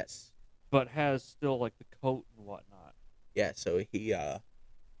 Yes. But has still like the coat and whatnot. Yeah, so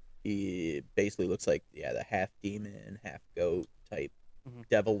he basically looks like the half demon, half goat type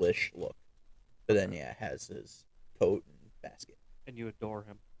devilish look. But then has his coat and basket. And you adore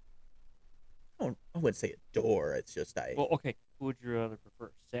him. I wouldn't say adore. It's just Well, okay. Who would you rather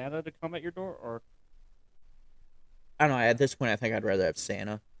prefer? Santa to come at your door, or I don't know. At this point, I think I'd rather have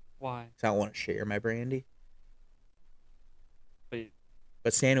Santa. why? Because I don't want to share my brandy.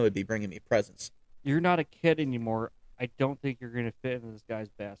 But Santa would be bringing me presents. you're not a kid anymore. I don't think you're going to fit in this guy's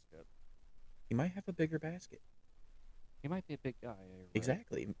basket. He might have a bigger basket. He might be a big guy. Right?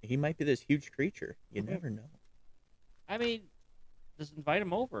 Exactly. He might be this huge creature. You never know. I mean, just invite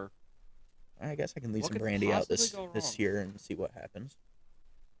him over. I guess I can leave What some could brandy out possibly go this wrong? year and see what happens.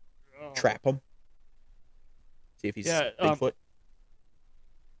 Oh. Trap him. See if he's Bigfoot.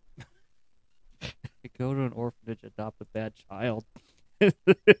 Go to an orphanage, adopt a bad child. I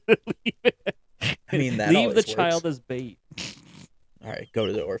mean, that leave the always child works. as bait. All right, go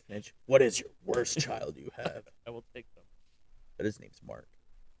to the orphanage. What is your worst child you have? I will take them. But his name's Mark.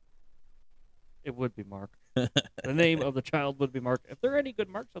 It would be Mark. The name of the child would be Mark. If there are any good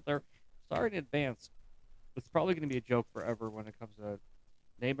Marks out there, sorry in advance. It's probably going to be a joke forever when it comes to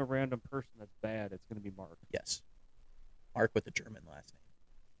name a random person that's bad. It's going to be Mark. Yes. Mark with a German last name.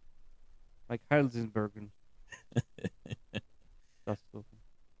 Like Heisenbergen. That's cool.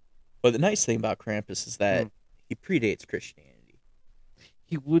 But the nice thing about Krampus is that he predates Christianity.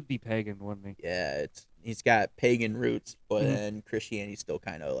 He would be pagan, wouldn't he? Yeah, he's got pagan roots, but then Christianity still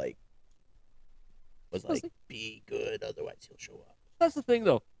kind of was like, be good, otherwise he'll show up. That's the thing,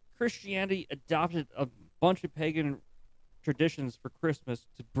 though. Christianity adopted a bunch of pagan traditions for Christmas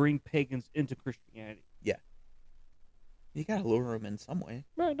to bring pagans into Christianity. Yeah. You gotta lure them in some way.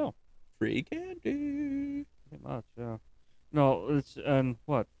 Right, no. Free candy. Pretty much, yeah. No, it's, and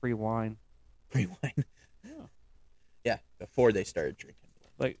what? Free wine. Free wine. Yeah. Yeah, before they started drinking.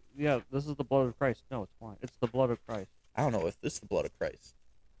 Like, yeah, this is the blood of Christ. No, it's wine. It's the blood of Christ. I don't know if this is the blood of Christ.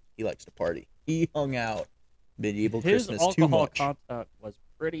 He likes to party. He hung out medieval His Christmas too alcohol much. content was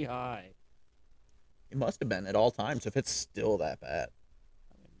pretty high. It must have been at all times if it's still that bad.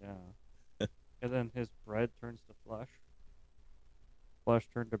 I mean, yeah. And then his bread turns to flesh. Flesh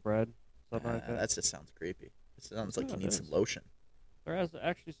turned to bread. Something like that. That just sounds creepy. It sounds like Yeah, you it need some is. lotion. There has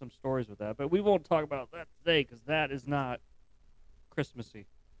actually some stories with that, but we won't talk about that today because that is not Christmassy.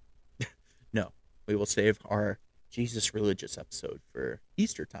 No, we will save our Jesus religious episode for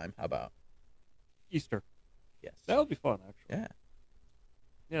Easter time. How about Easter. yes? That would be fun, actually. Yeah.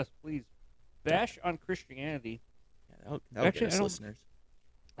 Yes, please. Bash on Christianity. Yeah, that'll Actually, get us listeners.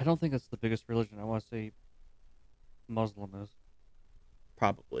 I don't think it's the biggest religion. I want to say Muslim is.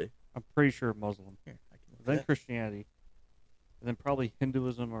 Probably. I'm pretty sure Muslim. Here, I can look Then at that. Christianity. And then probably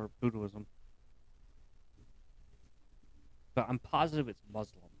Hinduism or Buddhism. But I'm positive it's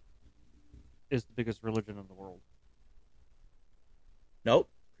Muslim. Is the biggest religion in the world. Nope.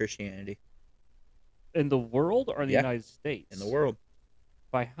 Christianity In the world or in the Yeah. United States? in the world.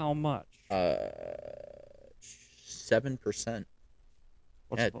 By how much? 7%.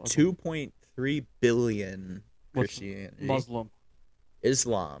 What's At Muslim? 2.3 billion What's Christianity. Muslim?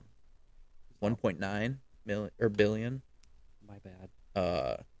 Islam 1.9 million or billion. My bad.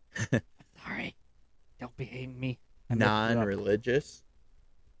 Uh, Sorry. Don't be hating me. I messed you up. non-religious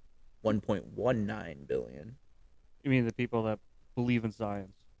 1.19 billion. You mean the people that believe in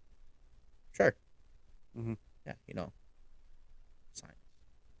science? Sure. Mhm. Yeah, science.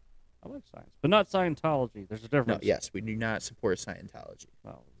 I like science, but not Scientology. There's a No, difference. yes, we do not support Scientology.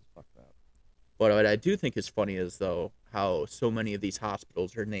 No, fuck that. But what I do think is funny is, though, how so many of these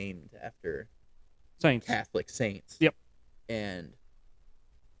hospitals are named after Saints. Catholic saints. Yep. And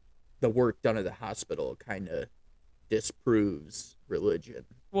the work done at the hospital kind of disproves religion.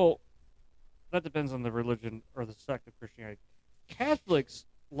 Well, that depends on the religion or the sect of Christianity. Catholics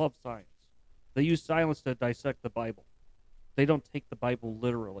love science. They use science to dissect the Bible. They don't take the Bible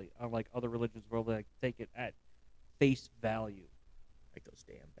literally, unlike other religions where they take it at face value. Like those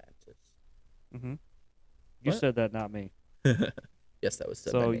damn Baptists. Mm-hmm. You said that, not me. Yes, that was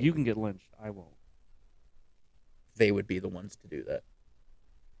said. So you can get lynched. I won't. They would be the ones to do that.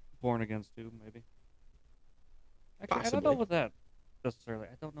 Born against too, maybe. Actually, Possibly. I don't know what that necessarily.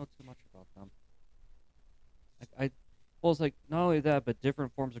 I don't know too much about them. Well, it's like not only that, but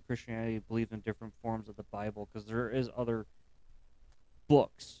different forms of Christianity believe in different forms of the Bible because there is other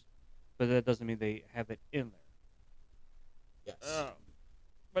books, but that doesn't mean they have it in there. Yes.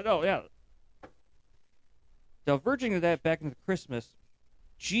 But no, yeah. Diverging to that back into Christmas,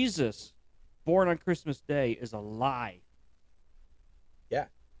 Jesus, born on Christmas Day, is a lie. Yeah.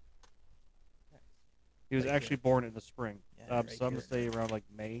 He was Right actually here. born in the spring. Yeah, right Some here. say around like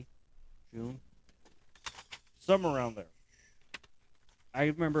May, June, somewhere around there. I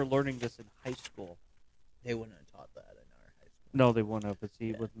remember learning this in high school. They wouldn't have taught that in our high school. No, they wouldn't have. But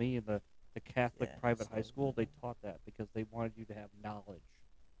see, Yeah. with me in the Catholic Yeah, private so- high school, they taught that because they wanted you to have knowledge.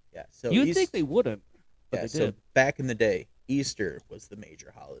 Yeah. So You'd think they wouldn't, but Yeah. they So did. back in the day, Easter was the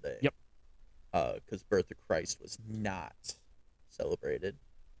major holiday. Yep. Because birth of Christ was not celebrated.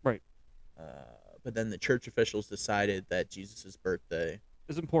 Right. But then the church officials decided that Jesus' birthday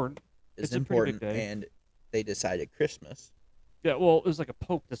It's important. is It's a pretty important, big day. and they decided Christmas. Yeah, well, it was like a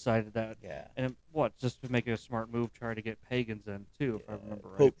pope decided that. Yeah. And just to make it a smart move, try to get pagans in, too, if I remember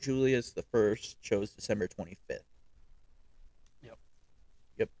right. Pope Julius I chose December 25th.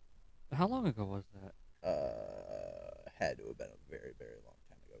 Yep. How long ago was that? Had to have been a very, very long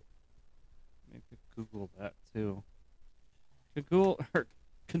time ago. Maybe Google that, too. Google or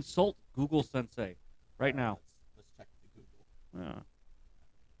consult Google Sensei right now. Let's check the Google. Yeah.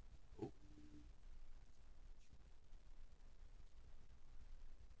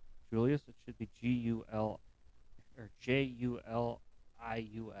 Julius, it should be G-U-L or Julius, I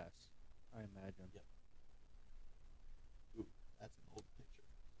imagine. Yep. Ooh, that's an old picture.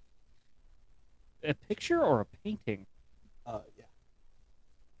 A picture or a painting? Yeah.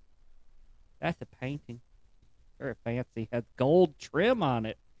 That's a painting. Very fancy. Has gold trim on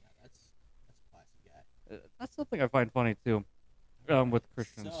it. Yeah, that's a classy guy. That's something I find funny too. With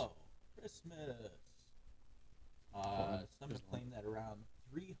Christians. So, Christmas. Some have claimed that around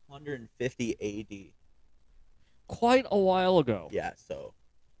 350 AD. Quite a while ago. Yeah, so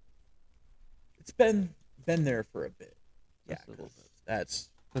it's been there for a bit. Yeah, Just a little 'cause bit. that's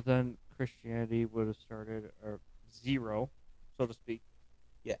But then Christianity would have started at zero, so to speak.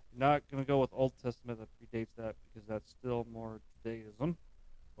 Yeah. Not gonna go with Old Testament that predates that because that's still more Judaism.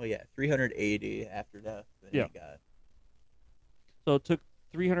 380 after death. Then Yeah. you got So it took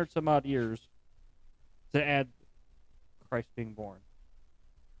 300 some odd years to add Christ being born.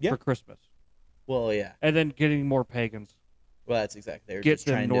 Yeah. For Christmas. well, yeah. And then getting more pagans. Well, that's exactly. They're Get just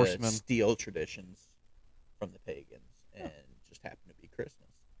the trying Norsemen. to steal traditions from the pagans, and just happen to be Christmas.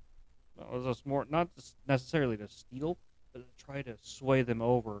 It was just more not just necessarily to steal, but to try to sway them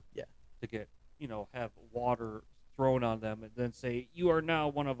over. Yeah. To get have water thrown on them and then say you are now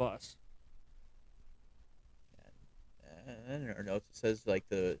one of us. And in our notes, it says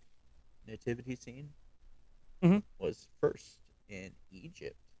the nativity scene Mhm. was first in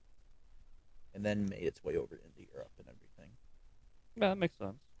Egypt, and then made its way over into Europe and everything. Yeah, that makes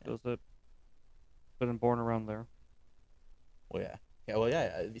sense. Yeah. Does it been born around there? Well, yeah.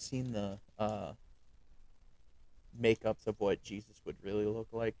 Have you seen the makeups of what Jesus would really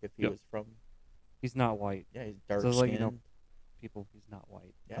look like if he Yep. was from? He's not white. Yeah, he's dark So, skinned. People, he's not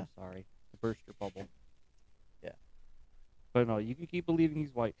white. Yeah. I'm sorry. I burst your bubble. Yeah. But no, you can keep believing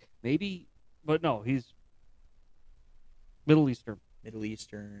he's white. Maybe, but no, he's Middle Eastern. Middle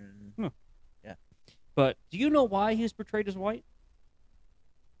Eastern. But do you know why he's portrayed as white?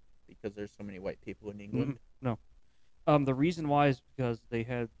 because there's so many white people in England? No. The reason why is because they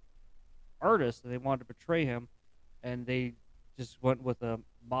had artists and they wanted to portray him, and they just went with a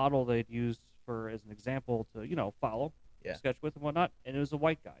model they'd used for as an example to follow, Yeah. sketch with and whatnot, and it was a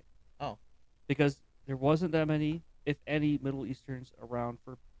white guy. Oh. Because there wasn't that many, if any, Middle Easterns around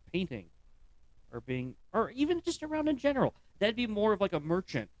for painting, or even just around in general. That'd be more of like a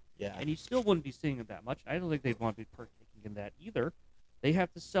merchant. Yeah. And you still wouldn't be seeing them that much. I don't think they'd want to be partaking in that either. They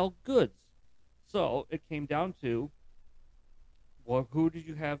have to sell goods. So it came down to, well, who did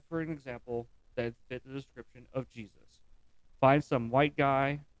you have for an example that fit the description of Jesus? Find some white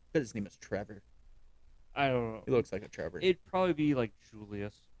guy. But his name is Trevor. I don't know. He looks like a Trevor. It'd probably be like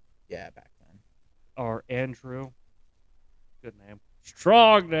Julius Yeah, back then. or Andrew. Good name.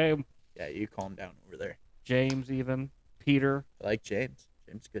 Strong name. Yeah, you calm down over there. James even. Peter. I like James.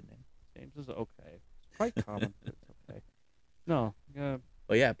 James is a good name. James is okay. It's quite common. But it's okay. No.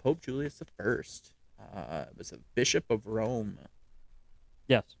 Well, yeah, Pope Julius the First was a bishop of Rome.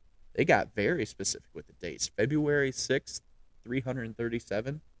 Yes. They got very specific with the dates. February 6th,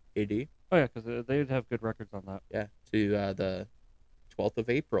 337 AD. Oh, yeah, because they'd have good records on that. Yeah, to the 12th of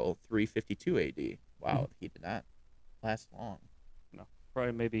April, 352 AD. Wow, he did not last long. No.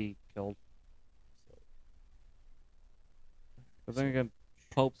 Probably maybe killed. So, But then again,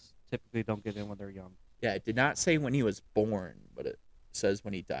 popes typically don't get in when they're young. yeah, it did not say when he was born, but it says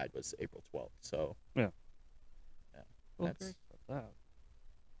when he died was April 12th. So, Yeah. That's- Curious about that.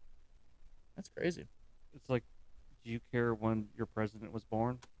 that's crazy. It's like, do you care when your president was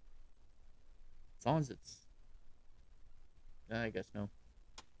born? As long as it's... I guess no.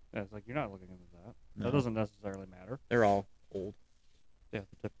 Yeah, it's like, you're not looking into that. No. That doesn't necessarily matter. They're all old. Yeah,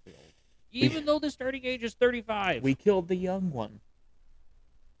 they're typically old. Even though the starting age is 35. We killed the young one.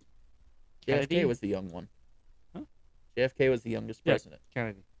 Kennedy? JFK was the young one. Huh? JFK was the youngest Yeah. president,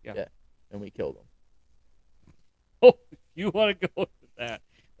 Kennedy, yeah. and we killed him. Oh, if you want to go with that,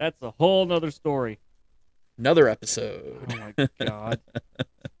 that's a whole nother story. Another episode. Oh, my God.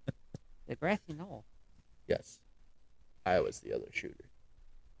 The grassy knoll. Yes. I was the other shooter.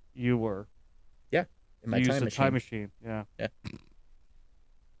 You were. In my You time used a machine. time machine, yeah.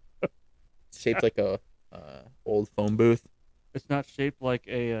 It's shaped like a old phone booth. It's not shaped like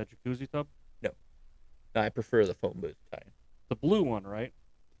a jacuzzi tub? No, I prefer the phone booth kind. The blue one, right?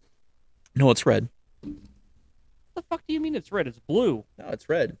 No, it's red. What the fuck do you mean it's red? It's blue. No, it's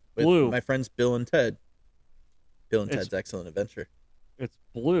red. With Blue. my friends Bill and Ted. Bill and It's- Ted's Excellent Adventure. It's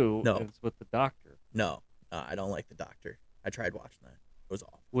blue. No. And it's with the doctor. No, I don't like the Doctor. I tried watching that. It was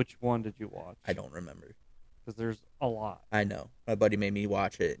awful. Which one did you watch? I don't remember. Because there's a lot. I know. My buddy made me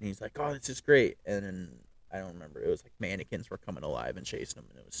watch it, and he's like, "Oh, this is great." And then I don't remember. It was like mannequins were coming alive and chasing them,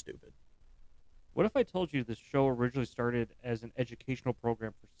 and it was stupid. What if I told you this show originally started as an educational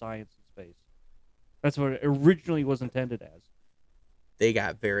program for science and space? That's what it originally was intended as. They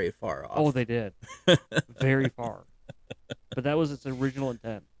got very far off. Oh, they did. Very far. But that was its original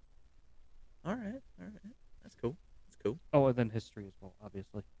intent. All right. That's cool. Oh, and then history as well,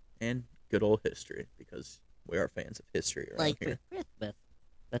 obviously. And good old history, because we are fans of history around Like here. for Christmas,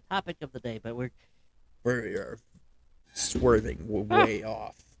 the topic of the day, but we're We are swerving way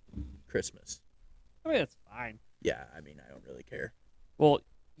off Christmas. I mean, it's fine. Yeah, I mean, I don't really care. Well,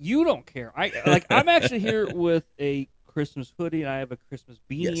 you don't care. I'm actually here with a Christmas hoodie, and I have a Christmas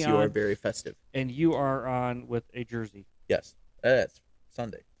beanie Yes, on. you are very festive. And you are on with a jersey. Yes, that's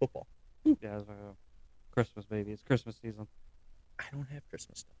Sunday football. Yeah, it's Christmas, baby. It's Christmas season. I don't have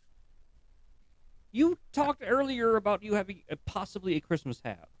Christmas stuff. You talked earlier about you having possibly a Christmas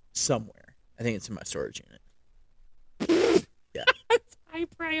hat. Somewhere. I think it's in my storage unit. Yeah, That's high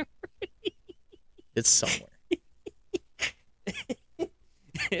priority. it's somewhere.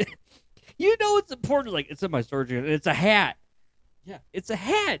 You know it's important. Like, it's in my storage unit. It's a hat. Yeah. It's a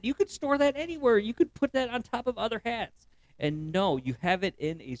hat. You could store that anywhere. You could put that on top of other hats. And no, you have it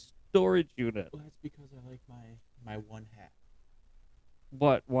in a storage unit. Well, that's because I like my one hat.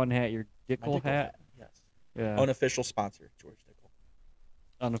 What, one hat? Your My Dickel Dickel hat? Yes. Yeah. Unofficial sponsor, George Dickel.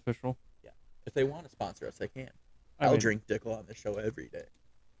 Unofficial? If they want to sponsor us, they can. I I'll mean, drink Dickel on the show every day.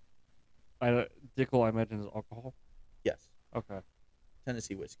 Dickel, I imagine, is alcohol? Yes. Okay.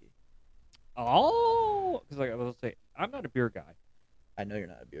 Tennessee whiskey. Oh! Because I was going to say, I'm not a beer guy. I know you're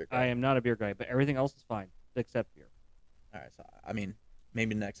not a beer guy. I am not a beer guy, but everything else is fine except beer. All right, so I mean,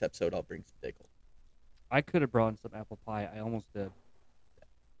 maybe next episode I'll bring some Dickel. I could have brought in some apple pie. I almost did.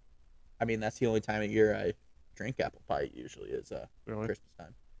 I mean, that's the only time of year I drink apple pie. Usually is Really? Christmas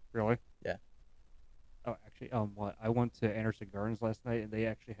time. Really? Yeah. Oh, actually, what? I went to Anderson Gardens last night, and they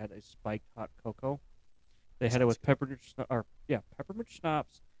actually had a spiked hot cocoa. They had it with peppermint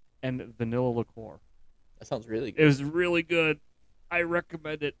schnapps and vanilla liqueur. That sounds really It good. was really good. I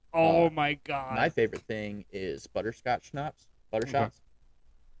recommend it. Oh my god. My favorite thing is butterscotch schnapps. Buttershots. Okay.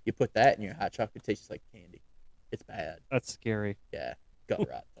 You put that in your hot chocolate, it tastes like candy. It's bad. That's scary. Yeah, gut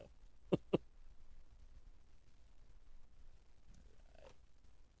rot though.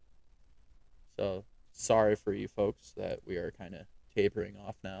 So sorry for you folks that we are kind of tapering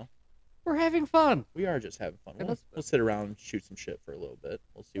off now. We're having fun. We are just having fun. Yeah, We'll sit around and shoot some shit for a little bit.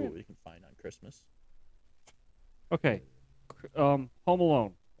 We'll see Yeah. what we can find on Christmas. Okay. Home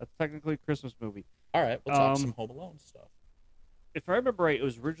Alone. That's technically a Christmas movie. All right, we'll talk some Home Alone stuff. If I remember right, it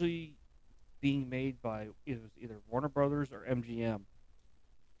was originally being made by either Warner Brothers or MGM.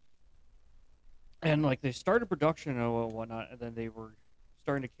 And like they started production and whatnot, and then they were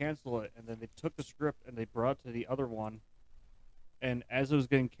starting to cancel it, and then they took the script and they brought it to the other one. And as it was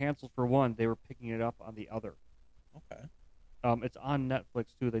getting canceled for one, they were picking it up on the other. Okay. It's on Netflix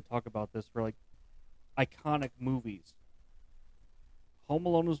too. They talk about this for like iconic movies. Home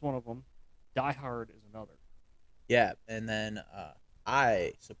Alone is one of them. Die Hard is another. Yeah, and then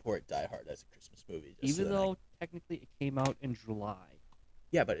I support Die Hard as a Christmas movie. Even though technically it came out in July.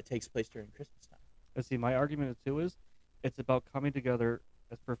 Yeah, but it takes place during Christmas time. Let's see, my argument too is it's about coming together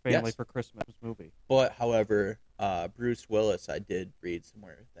as for family Yes. for Christmas movie. But, however, Bruce Willis, I did read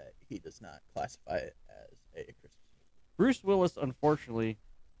somewhere that he does not classify it as a Christmas Bruce Willis, unfortunately,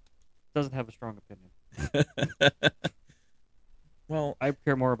 doesn't have a strong opinion. movie. Well, I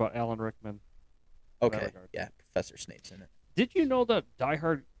care more about Alan Rickman. in that okay, regard. yeah, Professor Snape's in it. Did you know that Die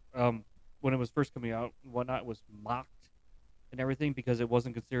Hard, when it was first coming out and whatnot, was mocked and everything because it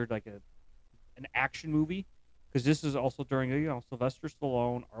wasn't considered like an action movie? Because this is also during Sylvester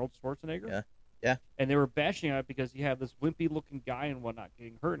Stallone, Arnold Schwarzenegger. Yeah, yeah. And they were bashing on it because you have this wimpy looking guy and whatnot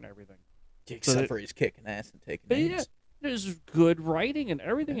getting hurt and everything. Except for he's kicking ass and taking But names. yeah, there's good writing and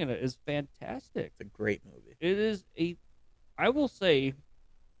everything in it is fantastic. It's a great movie. It is I will say,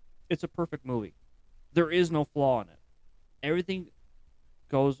 it's a perfect movie. There is no flaw in it. Everything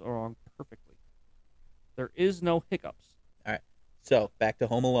goes along perfectly. There is no hiccups. All right, so back to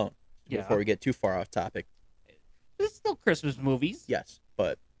Home Alone. Yeah. Before we get too far off topic. It's still Christmas movies. Yes,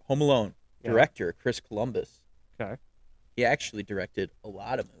 but Home Alone, Yeah. director Chris Columbus, Okay. he actually directed a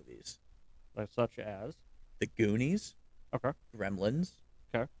lot of movies. Like such as. The Goonies, Okay. Gremlins.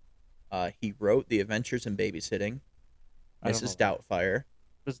 Okay. He wrote The Adventures in Babysitting, I don't Mrs. know that. Doubtfire.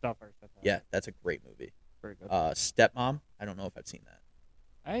 This is not very fantastic. Yeah, that's a great movie. Very good. Stepmom, I don't know if I've seen that.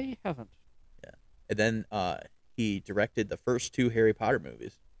 I haven't. And then he directed the first two Harry Potter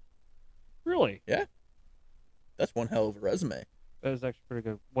movies. Really? That's one hell of a resume. That is actually pretty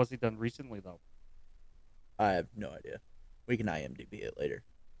good. Was he done recently though? I have no idea. We can IMDb it later.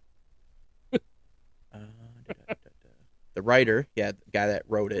 The writer, the guy that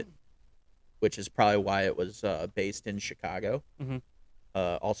wrote it, which is probably why it was based in Chicago. Mhm.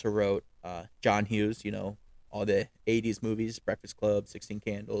 Also wrote John Hughes, all the 80s movies, Breakfast Club, 16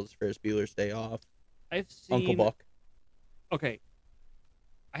 Candles, Ferris Bueller's Day Off, I've seen Uncle Buck. Okay.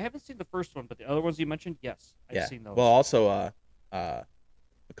 I haven't seen the first one, but the other ones you mentioned, yes, I've seen those. Well, also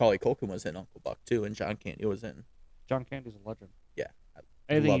Macaulay Culkin was in Uncle Buck too, and John Candy was in. John Candy's a legend. Yeah,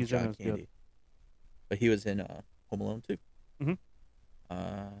 Anything love he's John in is Candy. good. But he was in Home Alone too. Mhm.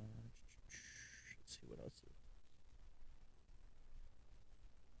 Let's see what else.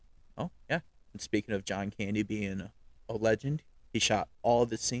 Oh yeah, and speaking of John Candy being a legend, he shot all of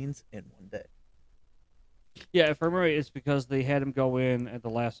his scenes in one day Yeah, if I remember right, it's because they had him go in at the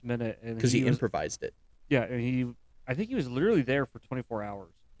last minute and because he was, improvised it. Yeah, and I think he was literally there for 24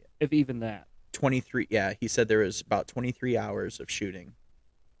 hours, Yeah. if even that. 23. Yeah, he said there was about 23 hours of shooting,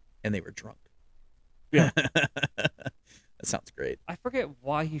 and they were drunk. Yeah. That sounds great. I forget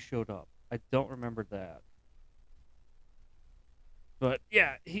why he showed up. I don't remember that. But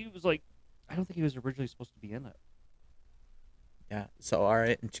yeah, he was like, I don't think he was originally supposed to be in it. Yeah. So, all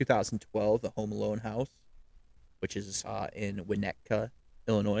right. In 2012, the Home Alone house, which is in Winnetka,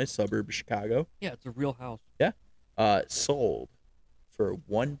 Illinois, suburb of Chicago, Yeah, it's a real house. sold for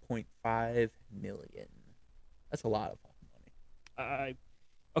 $1.5 million. That's a lot of money.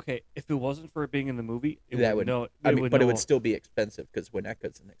 Okay, if it wasn't for it being in the movie, But it would still be expensive because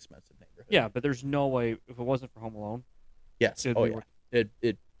Winnetka's an expensive neighborhood. Yeah, but there's no way if it wasn't for Home Alone. Yes. it'd Oh be yeah. worth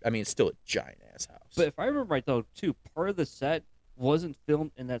It's still a giant ass house. But if I remember right, though, too, part of the set wasn't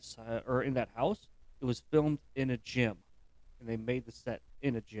filmed in that or in that house. It was filmed in a gym, and they made the set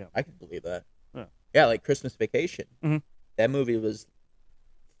in a gym. I can believe that. Yeah. Yeah, like Christmas Vacation. Mhm. That movie was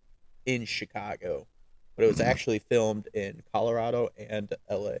in Chicago, but it was actually filmed in Colorado and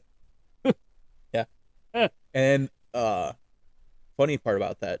L.A. Yeah. Eh. And funny part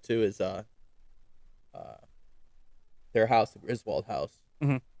about that too is their house, the Griswold house.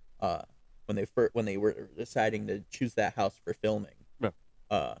 Mhm. When they were deciding to choose that house for filming, Yeah.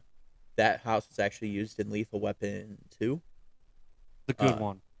 that house was actually used in Lethal Weapon 2. The good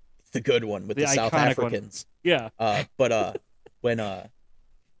one. The good one with The the South iconic one. Africans. Yeah. But when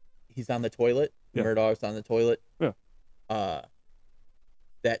he's on the toilet, Yeah. Murdoch's on the toilet. Yeah.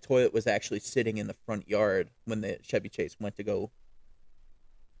 That toilet was actually sitting in the front yard when the Chevy Chase went to go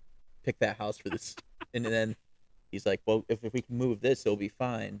pick that house for this. And then he's like, well, if we can move this, it'll be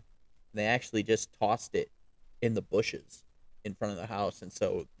fine. And they actually just tossed it in the bushes in front of the house. And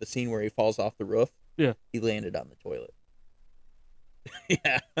so the scene where he falls off the roof, Yeah. he landed on the toilet.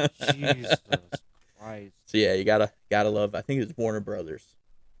 Yeah. Jesus Christ. So yeah, you gotta love. I think it was Warner Brothers.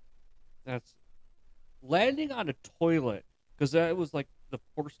 That's landing on a toilet, because that was like the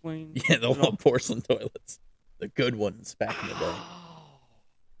porcelain. Yeah, the old porcelain toilets, the good ones back in the day. Oh,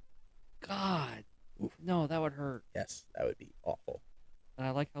 God. Oof. No, that would hurt. Yes, that would be awful. And I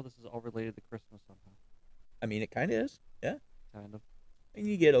like how this is all related to Christmas somehow. I mean, it kind of is. Yeah, Kind of. and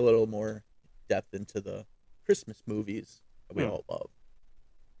you get a little more depth into the Christmas movies that we all love.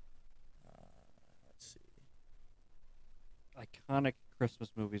 Let's see. Iconic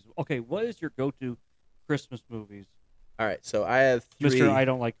Christmas movies. Okay, what is your go-to Christmas movies? All right, so I have three. Mr. I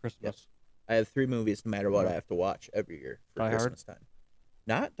Don't Like Christmas. Yes, I have three movies. No matter what, I have to watch every year for Die Hard? Christmas time.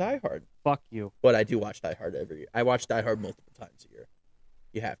 Not Die Hard, Fuck you. but I do watch Die Hard every year. I watch Die Hard multiple times a year.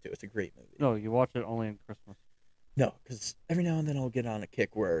 You have to. It's a great movie. No, you watch it only in Christmas. No, because every now and then I'll get on a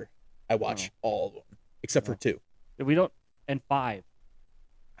kick where I watch all of them except for 2. We don't. And 5.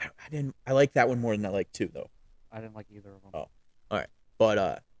 I didn't. I like that one more than I like 2 though. I didn't like either of them. Oh, all right.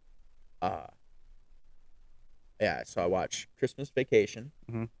 But yeah. So I watch Christmas Vacation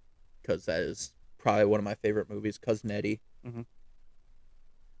Mhm. because that is probably one of my favorite movies. Cousin Eddie. Mhm.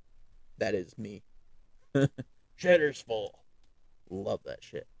 That is me. Cheddar's full. Love that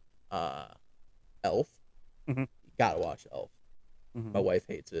shit. Elf. Mhm. You gotta watch Elf. Mhm. My wife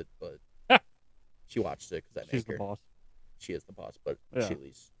hates it, but she watches it because I make She's her. the boss. She is the boss, but Yeah. she at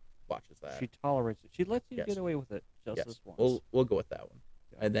least watches that. She tolerates it. She lets you Yes. get away with it just Yes, this once. we'll go with that one.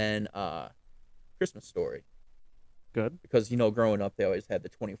 Yeah. And then Christmas Story, Good. because growing up they always had the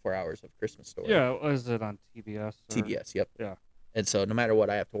 24 hours of Christmas Story. Yeah, was it on TBS? Or... TBS. Yep. Yeah. And so no matter what,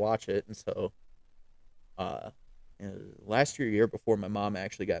 I have to watch it. And so, last year before, my mom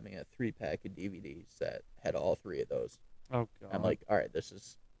actually got me a 3-pack of DVDs that had all 3 of those. Oh, God. I'm like, all right, this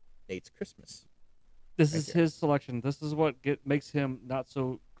is Nate's Christmas. This right is there. his selection. This is what makes him not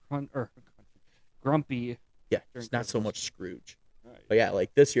so grumpy. Yeah, During it's not so Christmas. much Scrooge. Right. But yeah,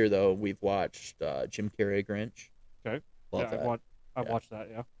 like this year though, we've watched Jim Carrey Grinch. Okay. Love Yeah, that. I've Yeah. watched that,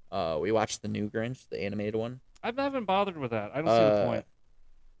 yeah. We watched the new Grinch, the animated one. I haven't bothered with that. I don't see the point.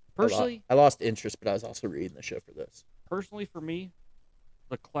 Personally, I lost interest, but I was also reading the show for this. personally for me,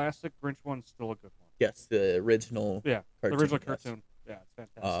 the classic Grinch one's still a good one. Yes, the original. Yeah, cartoon, the original yes. cartoon. Yeah, it's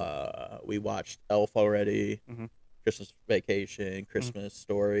fantastic. We watched Elf already. Mhm. Christmas Vacation, Christmas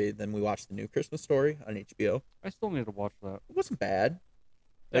Story. Then we watched the new Christmas Story on HBO. I still need to watch that. It wasn't bad.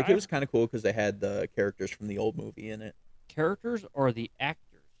 Like Yeah, it was kind of cool because they had the characters from the old movie in it. Characters or the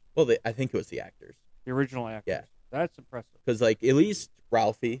actors? Well, I think it was the actors. The original actors. Yeah. That's impressive. Because like at least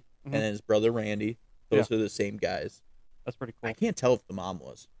Ralphie Mhm. and his brother Randy, those are the same guys. That's pretty cool. I can't tell if the mom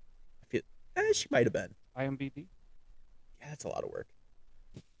was. I feel she might have been. IMDb? Yeah, that's a lot of work.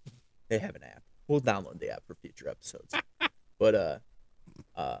 They have an app. We'll download the app for future episodes. But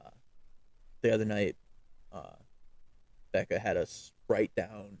the other night, Becca had us write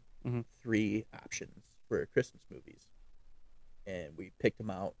down Mhm. 3 options for Christmas movies, and we picked them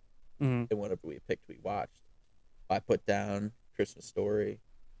out. Mm-hmm. And whatever we picked, we watched. I put down Christmas Story,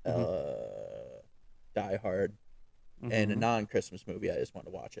 Die Hard, and a non-Christmas movie I just want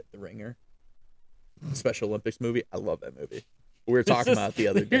to watch it, The Ringer. Special Olympics movie. I love that movie. We were talking about it the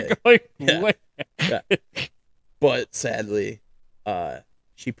other day. You're going Yeah. way. Yeah. But sadly,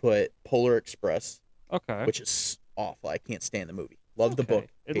 she put Polar Express, Okay. which is awful. I can't stand the movie. Love the book.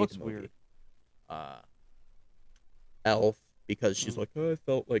 It hate looks the movie. weird. Elf, because she's like, oh, I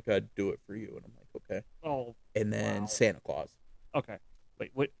felt like I'd do it for you, and I'm like, okay. Oh, And then Wow. Santa Claus. okay.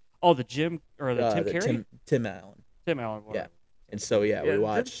 Wait, what? Oh, the Jim or the Tim Carrey? Tim Allen. Tim Allen. Whatever. And so Yeah, we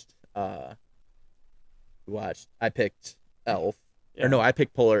watched. I picked Elf. Yeah. Or no, I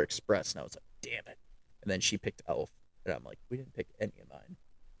picked Polar Express, and I was like, damn it. And then she picked Elf, and I'm like, we didn't pick any of mine.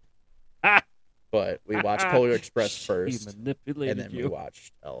 Ah! But we watched Polar Express He first, manipulated and then you. we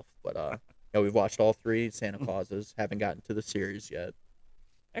watched Elf. But yeah, we've watched all 3 Santa Clauses. Haven't gotten to the series yet.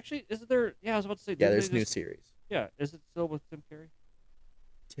 Actually, is there? Yeah, I was about to say. Yeah, didn't there's they new just- series. Yeah, is it still with Tim Carrey?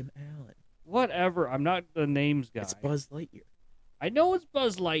 Tim Allen. Whatever. I'm not the names guy. It's Buzz Lightyear. I know it's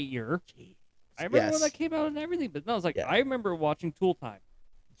Buzz Lightyear. Jeez. I remember when Yes. that came out and everything, but no, it's like Yeah. I remember watching Tool Time.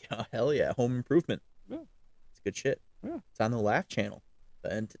 Yeah, hell yeah. Home Improvement. Yeah. It's good shit. Yeah. It's on the Laugh channel.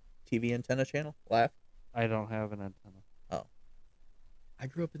 The TV antenna channel. Laugh. I don't have an antenna. I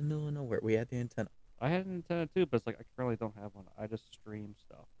grew up in the middle of nowhere. We had the antenna. I had an antenna too, but it's like I currently don't have one. I just stream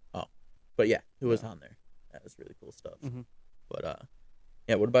stuff. But yeah, it was Yeah. on there. That was really cool stuff. Mhm. But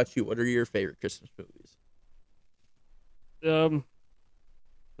yeah, what about you? What are your favorite Christmas movies? The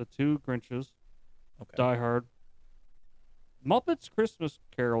two Grinches, Okay. Die Hard, Muppets Christmas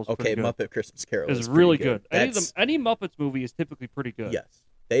Carol's Okay, pretty good. Muppet Christmas Carol is is really pretty good. Any Muppets movie is typically pretty good. Yes,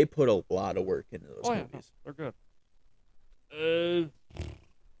 they put a lot of work into those Oh yeah, no, movies. they're good.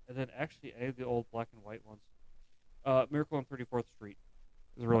 And then actually any of the old black and white ones. Miracle on 34th Street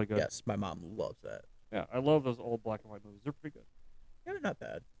is really good. Yes, my mom loves that. Yeah, I love those old black and white movies. They're pretty good. Yeah, they're not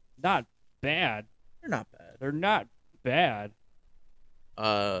bad. Not bad. They're not bad. They're not bad.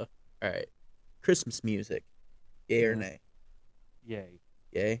 All right. Christmas music, yay or Yeah. nay? Yay.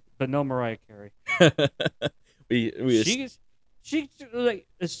 Yay. But no Mariah Carey. we She like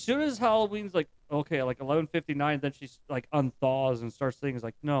as soon as Halloween's like okay, like 11:59, then she's like unthaws and starts singing. It's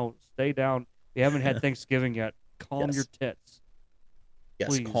like no, stay down. We haven't had Thanksgiving yet. Calm Yes. your tits. yes,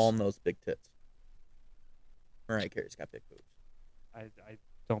 please. calm those big tits. Mariah Carey's got big boobs. I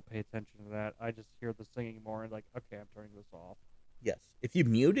don't pay attention to that. I just hear the singing more and like okay, I'm turning this off. Yes, if you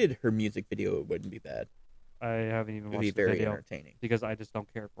muted her music video, it wouldn't be bad. I haven't even It would be watched the very video entertaining. because I just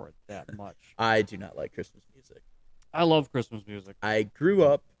don't care for it that much. I do not like Christmas music. I love Christmas music, I grew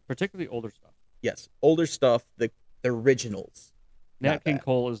up, particularly older stuff. yes, older stuff, the originals. Nat Not King bad.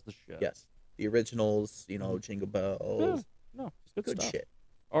 Cole is the shit. Yes, the originals, Jingle Bells, No, it's good, good stuff. shit.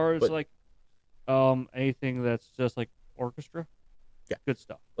 Or it's But- like anything that's just like orchestra. Yeah. Good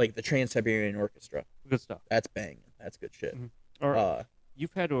stuff. Like the Trans-Siberian Orchestra. Good stuff. That's banging. That's good shit. Mhm. Or Uh,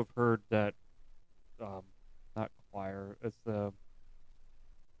 you've had to have heard that not choir, it's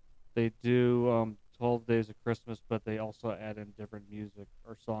they do 12 Days of Christmas, but they also add in different music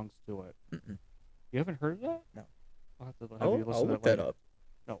or songs to it. mm-mm. You haven't heard of that? No. I'll have to have I'll, you listen I'll to look that that later. up.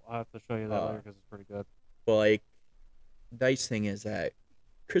 No, I'll have to show you that Uh, later because it's pretty good. But like, nice thing is that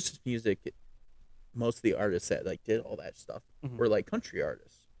Christmas music, most of the artists that like did all that stuff Mhm. were like country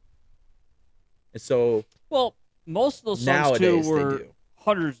artists, and so Well, most of those songs nowadays too were they do.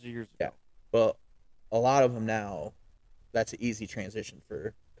 hundreds of years Yeah. ago. But a lot of them now, that's an easy transition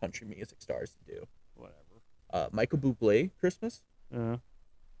for country music stars to do. Whatever. Michael Bublé, Christmas, Yeah.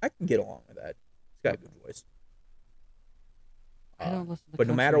 I can get along with that. He's got a good voice. I don't listen to But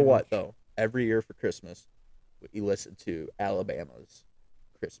no country matter what, much. though, every year for Christmas, we listen to Alabama's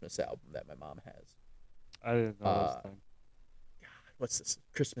Christmas album that my mom has. I didn't know this thing. What's this?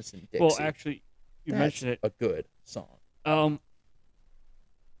 Christmas in Dixie. Well, actually, you That's mentioned it. a good song.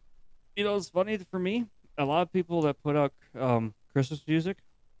 It's funny for me. A lot of people that put out Christmas music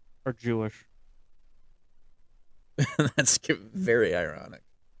are Jewish. That's very ironic.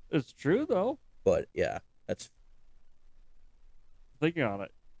 It's true though. But yeah, that's Think on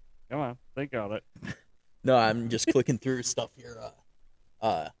it. Come on, think on it. no. I'm just clicking through stuff here.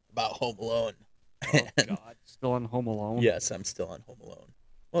 About Home Alone. Oh God, still on Home Alone. Yes, I'm still on Home Alone.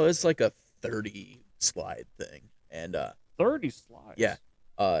 Well, it's like a 30 slide thing, and 30 slides. yeah,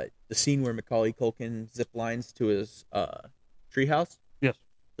 the scene where Macaulay Culkin zip lines to his treehouse. Yes.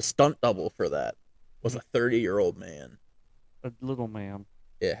 The stunt double for that was a 30-year-old man. A little man,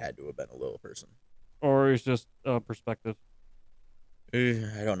 It had to have been a little person. or it's just perspective.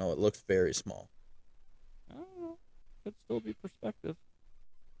 I don't know. It looks very small. I don't know. Could still be perspective.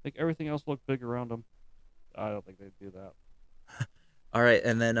 Like everything else looked big around them. I don't think they'd do that. All right,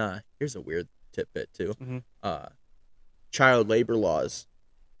 and then here's a weird tidbit too. Mhm. Child labor laws.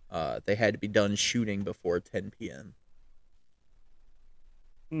 They had to be done shooting before 10 p.m.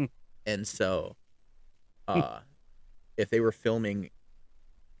 Hmm. And so, if they were filming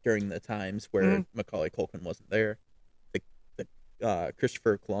during the times where Macaulay Culkin wasn't there, the Chris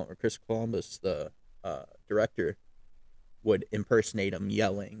Columbus, the director, would impersonate him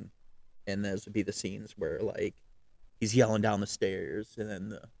yelling, and those would be the scenes where like he's yelling down the stairs, and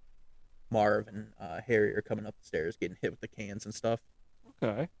then Marv and Harry are coming up the stairs, getting hit with the cans and stuff.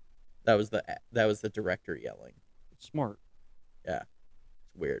 Okay, That was the director yelling. it's smart. It's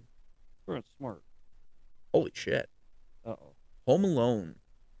weird. Sure, it's smart. Holy shit! Uh oh. Home Alone,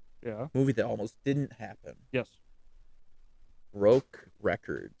 Yeah. movie that almost didn't happen, Yes. broke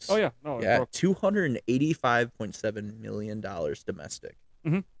records. Oh yeah. No. it Yeah, broke. $285.7 million domestic.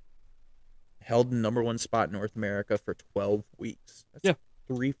 Mhm. Held the #1 spot in North America for 12 weeks. That's Yeah.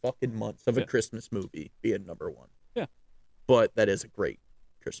 3 fucking months of a Yeah. Christmas movie being number 1. Yeah. But that is a great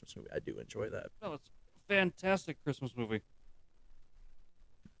Christmas movie. I do enjoy that. No, it's a fantastic Christmas movie.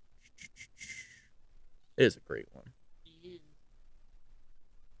 It is a great one.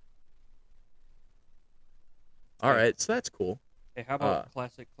 All right, so that's cool. Hey, how about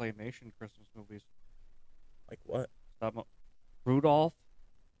classic claymation Christmas movies? Like what? Rudolph.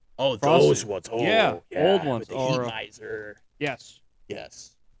 Oh, Frosty. those ones. Oh, Yeah, old ones, With the or, Heat Miser. Yes.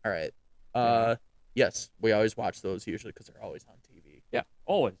 Yes. All right. Yeah. Yes, we always watch those usually because they're always on TV. Yeah,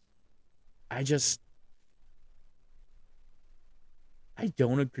 always. I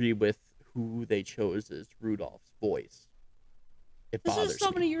don't agree with who they chose as Rudolph's voice. It This bothers is so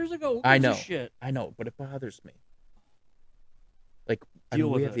me. many years ago. Who I gives a know. Shit. I know, but it bothers me. Like, Deal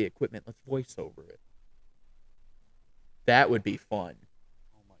we with have it. the equipment. Let's voice over it. That would be fun.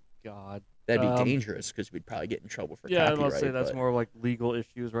 Oh my god. That'd be dangerous because we'd probably get in trouble for Yeah, copyright. let's say that's but- more like legal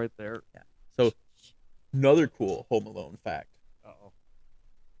issues right there. Yeah. So, another cool Home Alone fact. Uh-oh.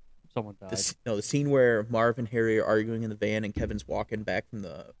 Someone died. The scene where Marv and Harry are arguing in the van and Kevin's walking back from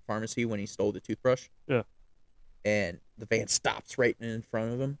the pharmacy when he stole the toothbrush. Yeah. And the van stops right in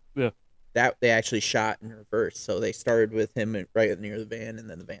front of him. Yeah. That they actually shot in reverse. So they started with him right near the van, and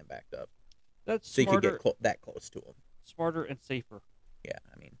then the van backed up. That's So smarter, you could get that close to him. smarter and safer. Yeah,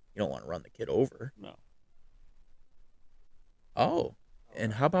 I mean, you don't want to run the kid over. No. Oh,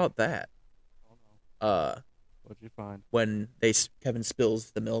 and how about that? Oh no. What'd you find? When Kevin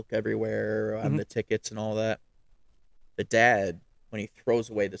spills the milk everywhere on Mhm. the tickets and all that, the dad, when he throws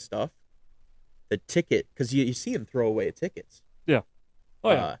away the stuff, the ticket, because you see him throw away tickets. Oh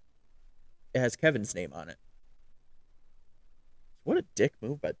yeah. It has Kevin's name on it. What a dick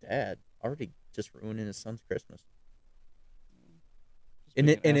move by dad. Already just ruining his son's Christmas. Just And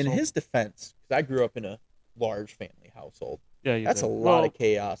being an in asshole. his defense, because I grew up in a large family household, Yeah, you that's did. a lot of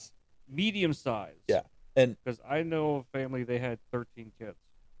chaos. Medium size. Yeah. And because I know a family they had 13 kids.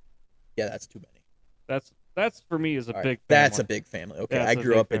 yeah, that's too many. That's for me is a All right, big. That's a family. big family. Okay, Yeah, I it's a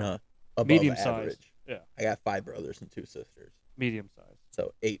grew big up in family. a above medium average. size. Yeah, I got 5 brothers and 2 sisters, medium size.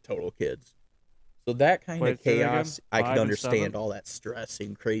 so 8 total kids. So that kind Wait, of say that again? chaos, I 5 could and understand 7? all that stress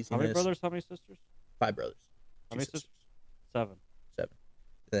and How craziness. many brothers? How many sisters? 5 brothers. How 2 many sisters. sisters? 7. 7.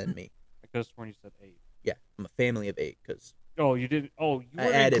 Then me. I could have sworn you said 8. Yeah, I'm a family of 8 because Oh, you didn't. Oh, you I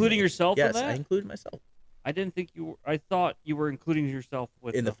were added including me. yourself Yes, in I that. included myself I didn't think you were. I thought you were including yourself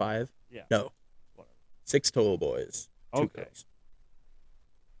with in the 5. Yeah. No, Whatever. 6 total boys, 2 Okay. girls.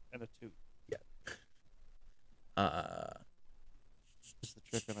 And a 2. Just the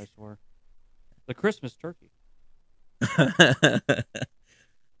chicken, I swear. The Christmas turkey.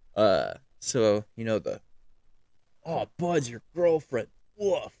 So Bud's your girlfriend.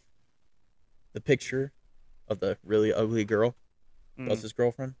 Woof. The picture of the really ugly girl, Mm. Buzz's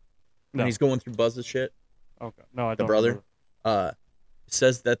girlfriend, No. when he's going through Buzz's shit. Okay. No, I The don't. brother? remember. It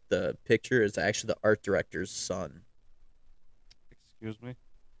says that the picture is actually the art director's son Excuse me.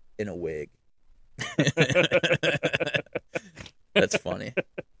 in a wig. That's funny.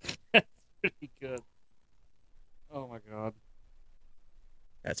 That's pretty good. Oh my god.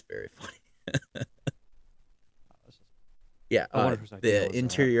 That's very funny. This is- Yeah, I wonder whose idea was the that.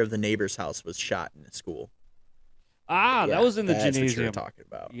 interior of the neighbor's house was shot in a school. Ah, Yeah, that was in the that's what gymnasium. you're talking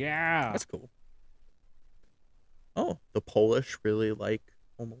about. Yeah. That's cool. Oh, the Polish really like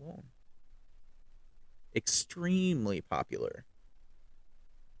Home Alone. Extremely popular.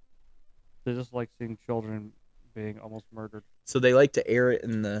 They just like seeing children being almost murdered. So they like to air it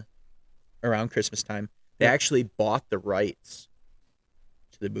around Christmas time. They Yeah. actually bought the rights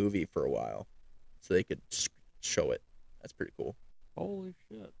to the movie for a while, so they could show it. That's pretty cool. Holy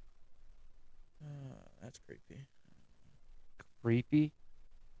shit. That's creepy. Creepy.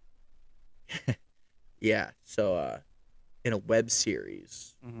 Yeah. So, in a web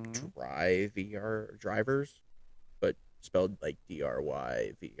series, Mm-hmm. Drivers, but spelled like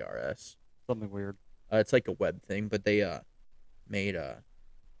DRYVERS. Something weird. It's like a web thing, but they made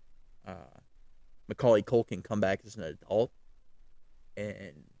Macaulay Culkin come back as an adult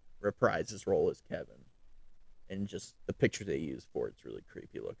and reprise his role as Kevin. And just the picture they use for it's really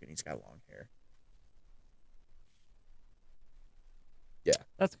creepy looking. He's got long hair.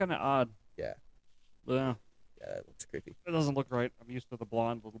 That's kind of odd. Yeah. Yeah. Yeah, that looks creepy. It doesn't look right. I'm used to the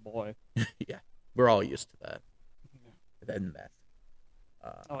blonde little boy. Yeah, we're all used to that. Then meth.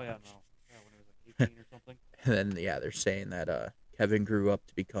 Oh, yeah, no. Yeah, when he was like 18 or something. And then, yeah, they're saying that Kevin grew up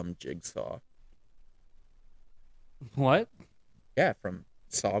to become Jigsaw. What? Yeah, from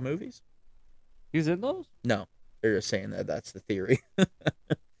Saw movies? He's in those? No, they're just saying that that's the theory.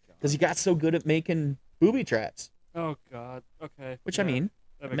 Because he got so good at making booby traps. Oh, God. Okay. Which, yeah. I mean,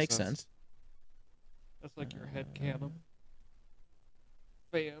 That makes sense. That's like your head canon.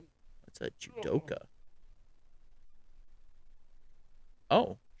 Fan. That's a judoka.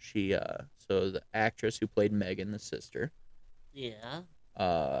 Oh, she so the actress who played Megan, the sister, Yeah.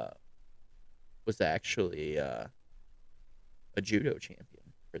 was actually a judo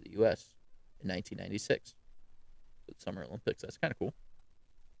champion for the U.S. in 1996. The Summer Olympics. That's kind of cool.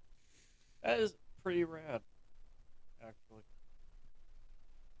 That is pretty rad, actually.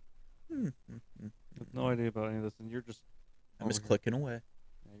 With no idea about any of this, and you're just. I'm just over here. clicking away.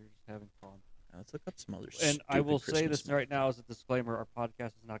 Yeah, you're just having fun. Now let's look up some other. And I will say Christmas this right now as a disclaimer: our podcast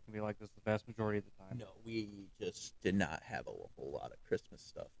is not going to be like this the vast majority of the time. No, we just did not have a whole lot of Christmas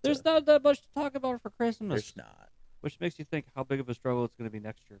stuff. There's not that much to talk about for Christmas. There's not. Which makes you think how big of a struggle it's going to be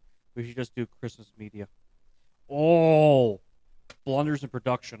next year. We should just do Christmas media. Oh, blunders in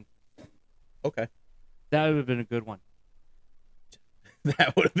production. Okay. That would have been a good one.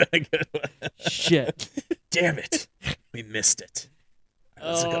 That would have been a good one. Shit. Damn it. We missed it. All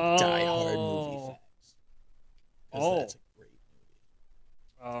right, let's look up Die Hard movie facts. 'Cause that's a great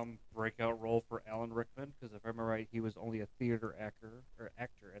movie. Breakout role for Alan Rickman, because if I remember right, he was only a theater actor at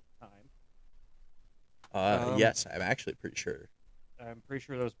the time. Yes, I'm actually pretty sure. I'm pretty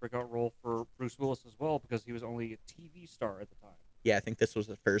sure that was a breakout role for Bruce Willis as well, because he was only a TV star at the time. Yeah, I think this was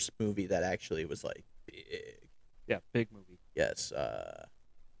the first movie that actually was like big. Yeah, big movie. Yes.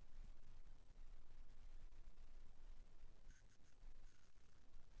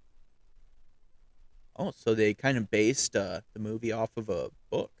 Oh, so they kind of based the movie off of a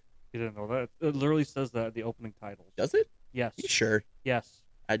book. You didn't know that? It literally says that in the opening titles. Does it? Yes. You sure? Yes.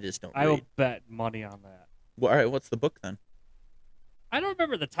 I just don't I will read. bet money on that. Well, all right, what's the book then? I don't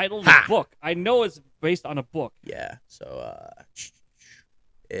remember the title of the book. I know it's based on a book. Yeah, so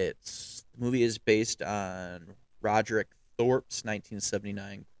the movie is based on Roderick Thorpe's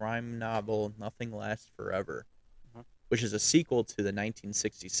 1979 crime novel Nothing Lasts Forever, which is a sequel to the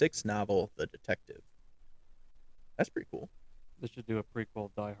 1966 novel The Detective. That's pretty cool. They should do a prequel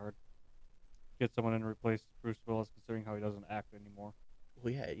of Die Hard. Get someone in to replace Bruce Willis, considering how he doesn't act anymore.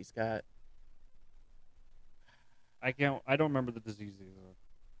 Well, yeah, he's got. I don't remember the disease either.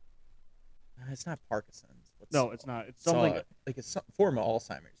 It's not Parkinson's. No, it's not. It's something like it's some form of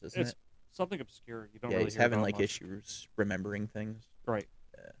Alzheimer's, isn't it's it? something obscure. You don't Yeah, really he's hear having about like much. issues remembering things. Right.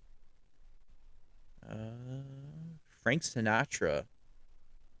 Yeah. Frank Sinatra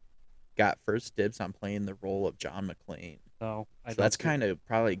got first dibs on playing the role of John McClane. No, So that's kind of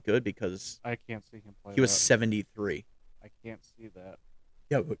probably good because I can't see him play. he was that. 73. I can't see that.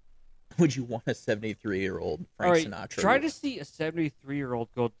 Yeah, but would you want a 73-year-old Frank All right, Sinatra try to see a 73-year-old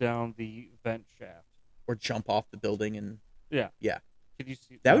go down the vent shaft. or jump off the building and Yeah. Yeah. Could you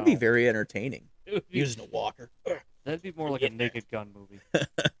see that would be no. very entertaining. It would be, Using a walker. that'd be more like a Naked Gun movie.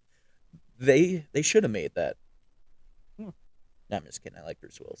 They should have made that. Hmm. No, I'm just kidding. I like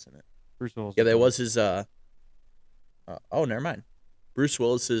Bruce Willis in it. Bruce Willis. Yeah, that was his. Oh, never mind. Bruce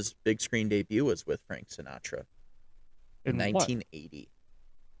Willis's big screen debut was with Frank Sinatra in what? 1980.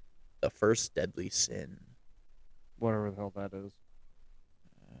 The First Deadly Sin. Whatever the hell that is.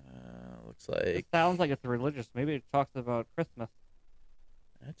 Looks like It sounds like it's religious. Maybe it talks about Christmas.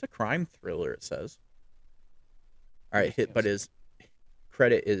 it's a crime thriller. It says. All right, Yes. but his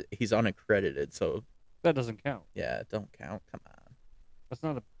credit is he's unaccredited, so That doesn't count. yeah, it don't count. Come on. That's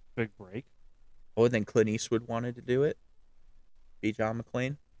not a big break. Oh, then Clint Eastwood wanted to do it. Be John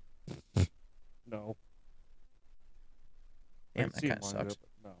McClane. No. Damn, I've that seen kind of one sucks. it,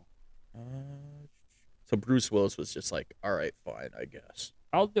 but no. So Bruce Willis was just like, all right, fine, I guess.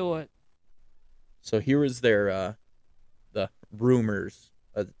 I'll do it. So here was their the rumors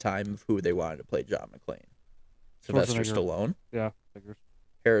at the time of who they wanted to play John McClane. Sylvester Schwarzenegger. Stallone, Yeah, figures.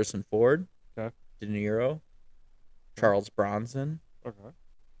 Harrison Ford, Okay. De Niro, Charles Bronson,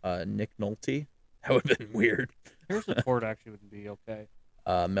 Okay. Nick Nolte. That would have been weird. Harrison Ford actually would be okay.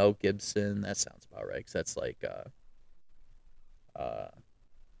 Mel Gibson. That sounds about right, because that's like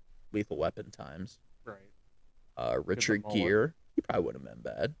Lethal Weapon times. Right. Richard mullet. Gere. He probably wouldn't have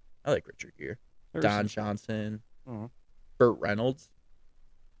been bad. I like Richard Gere. Don Harrison- Johnson. Uh-huh. Burt Reynolds.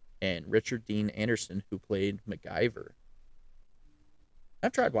 And Richard Dean Anderson, who played MacGyver.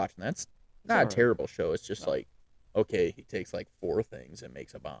 I've tried watching that. It's not alright. a terrible show. It's just No. like, okay, he takes like 4 things and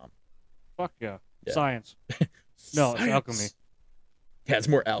makes a bomb. Fuck yeah. Yeah. Science. No, it's Science. alchemy. Yeah, it's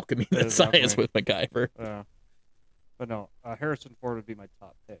more alchemy It than is science alchemy. with MacGyver. But no, Harrison Ford would be my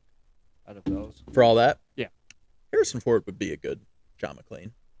top pick out of those. For all that? Yeah. Harrison Ford would be a good John McClane.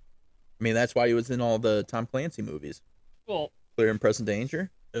 I mean, that's why he was in all the Tom Clancy movies. Well, Clear and Present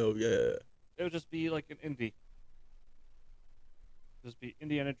Danger? Oh, yeah. it would just be like an indie. Just be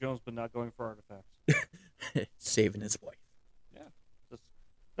Indiana Jones, but not going for artifacts. Saving his wife. Yeah. Just,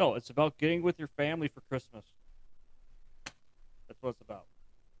 no, it's about getting with your family for Christmas. That's what it's about.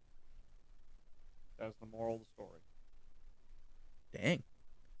 That's the moral of the story. Dang.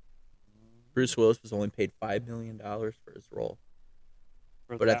 Bruce Willis was only paid $5 million for his role.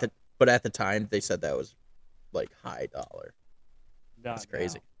 For But that, at the time, they said that was like high dollar. not That's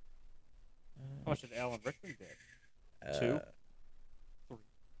crazy. now. How much did Alan Rickman get? Uh, 2? 3?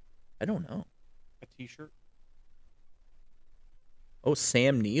 I don't know. A T-shirt? Oh,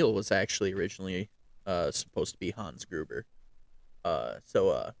 Sam Neill was actually originally supposed to be Hans Gruber.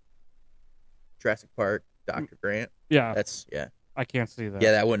 Jurassic Park, Dr. Grant. Yeah. Yeah. I can't see that.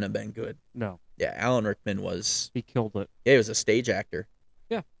 Yeah, that wouldn't have been good. No. Yeah, Alan Rickman was. He killed it. Yeah, he was a stage actor.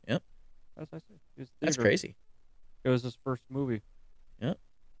 Yeah. Yep. As I said. He was That's theater. crazy. It was his first movie. Yep.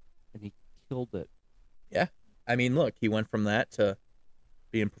 And he killed it. Yeah. I mean, look, he went from that to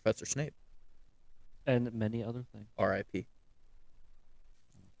being Professor Snape. And many other things. R.I.P.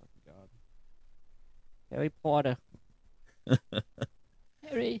 Oh, fucking God. Harry Potter.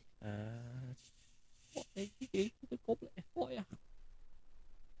 Harry, what did you do to the goblet of fire?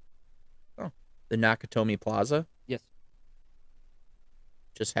 The Nakatomi Plaza Yes.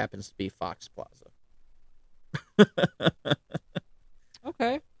 just happens to be Fox Plaza.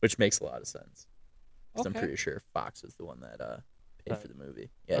 Okay. Which makes a lot of sense. Because I'm Okay. pretty sure Fox is the one that paid Right. for the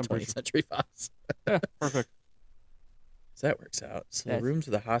movie. Yeah, I'm pretty 20th Century Fox. Yeah, perfect. So that works out. So Yes. the rooms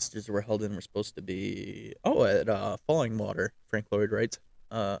where the hostages were held in were supposed to be at Falling Water, Frank Lloyd Wright's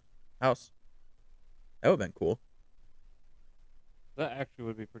house. That would have been cool. That actually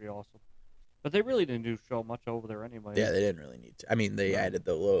would be pretty awesome. But they really didn't show much over there anyway. Yeah, they didn't really need to. I mean, they No. added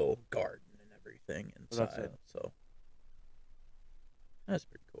the little garden and everything But that's inside, it. so that's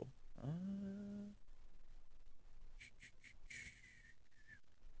pretty cool.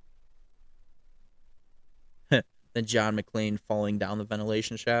 Then John McClane falling down the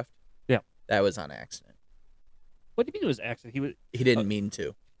ventilation shaft. Yeah. That was on accident. What do you mean it was accident? He didn't mean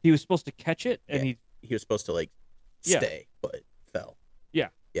to. He was supposed to catch it, and Yeah. He was supposed to Yeah. stay, but fell. Yeah.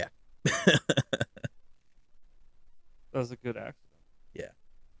 Yeah. that was a good accident.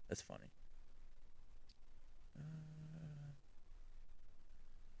 That's funny.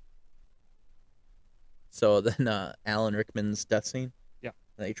 So then Alan Rickman's death scene. Yeah.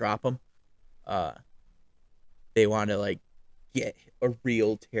 They drop him. They want to get a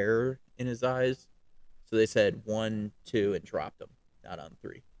real terror in his eyes. So they said 1, 2, and dropped him. Not on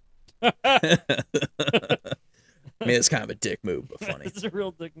 3. I mean, it's kind of a dick move, but funny. It's a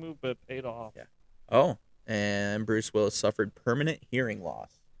real dick move, but it paid off. Yeah. Oh, and Bruce Willis suffered permanent hearing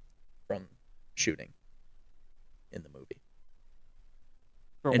loss from shooting in the movie.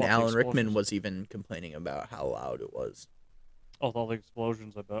 For And what, the Alan Rickman explosions? was even complaining about how loud it was. Oh, with all the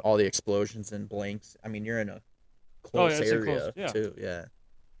explosions, I bet. All the explosions and blanks. I mean, you're in a Oh, close yeah, it's a area, close- yeah. too. Yeah.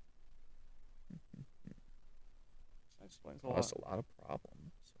 That explains a lot. Caused a lot of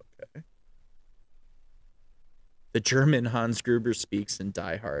problems. Okay. The German Hans Gruber speaks in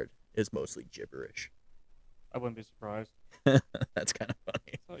Die Hard is mostly gibberish. I wouldn't be surprised. That's kind of funny.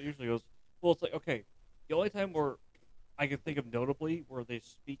 That's how it usually goes. Well, it's like, okay, the only time where I can think of notably where they're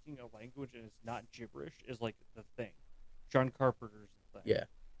speaking a language and it's not gibberish is like The Thing. John Carpenter's The Thing. Yeah.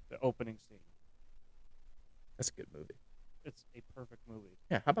 The opening scene. That's a good movie. It's a perfect movie.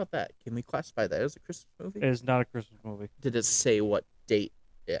 Yeah, how about that? Can we classify that as a Christmas movie? It is not a Christmas movie. Did it say what date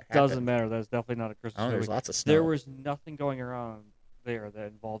it happened? Doesn't matter. That's definitely not a Christmas Oh, movie. there's lots of snow. There was nothing going around there that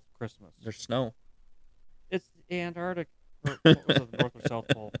involved Christmas. There's snow. It's the Antarctic. Or, what was it, the North or South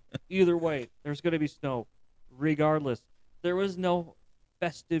Pole? Either way, there's going to be snow. Regardless, there was no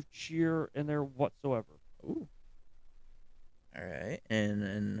festive cheer in there whatsoever. Ooh. All right. And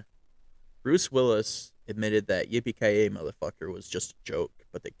then Bruce Willis admitted that Yippee-ki-yay motherfucker was just a joke,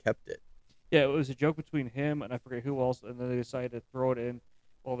 but they kept it. Yeah, it was a joke between him and I forget who else, and then they decided to throw it in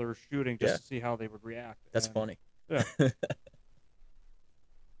while they were shooting just Yeah. to see how they would react. That's And funny. Yeah. All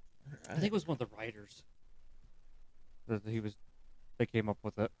I think it was one of the writers that they came up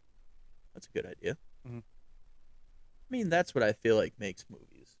with it. That's a good idea. Mhm. I mean, that's what I feel like makes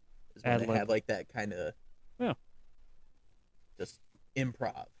movies. Is when they Ad-lib. have like that kind of Yeah. just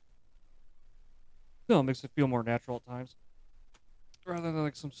improv. No, it makes it feel more natural at times, rather than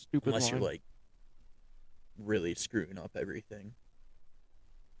like some stupid Unless line. you're like really screwing up everything.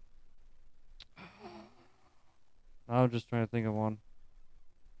 I'm just trying to think of one.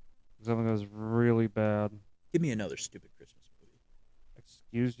 Something that was really bad. Give me another stupid Christmas movie.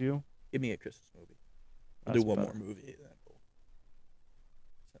 Excuse you? Give me a Christmas movie. I'll That's do one better. more movie. Then we'll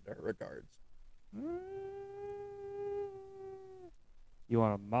send our regards. You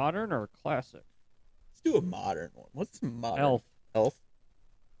want a modern or a classic? Let's do a modern one. What's modern? Elf. Elf.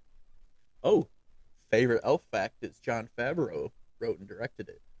 Oh, favorite Elf fact is Jon Favreau wrote and directed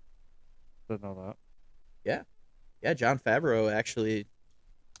it. Didn't know that. Yeah, Jon Favreau actually.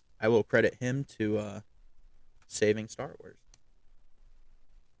 I will credit him to saving Star Wars.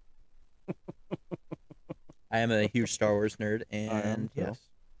 I am a huge Star Wars nerd, and too. yes,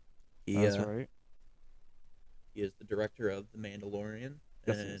 That's right. he is the director of The Mandalorian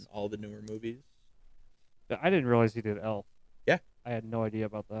Yes, he and is. all the newer movies. I didn't realize he did Elf. Yeah. I had no idea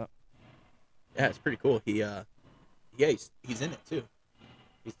about that. Yeah, it's pretty cool. He's in it too.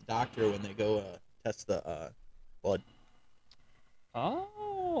 He's the doctor when they go test the blood.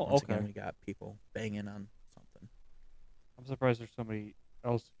 Oh, Once okay. again, we got people banging on something. I'm surprised there's somebody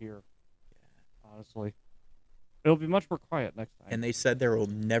else here. Honestly, it'll be much more quiet next time. And they said there will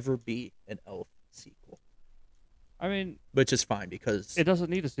never be an Elf sequel, I mean, which is fine because it doesn't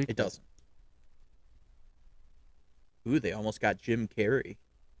need a sequel. it doesn't. Ooh, they almost got Jim Carrey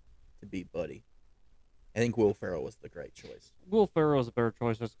to be Buddy. I think Will Ferrell was the great choice. Will Ferrell is a better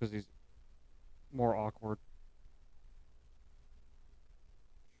choice just because he's more awkward.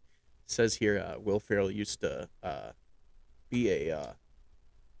 It says here, Will Ferrell used to be a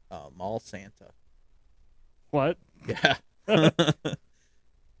mall Santa. What? Yeah.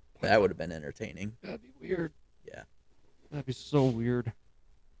 That would have been entertaining. That'd be weird. Yeah. That'd be so weird.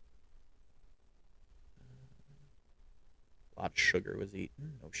 A lot of sugar was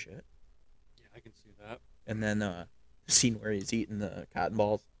eaten. No shit. Yeah, I can see that. And then the scene where he's eating the cotton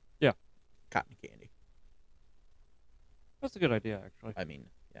balls. Yeah. Cotton candy. That's a good idea, actually. I mean,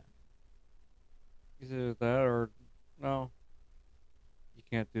 yeah. Either that or no. You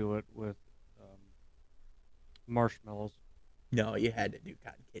can't do it with marshmallows. No, you had to do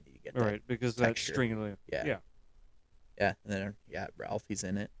cotton candy to get Right, that. because that texture. string. Yeah. Yeah. Yeah. And then, yeah, Ralphie's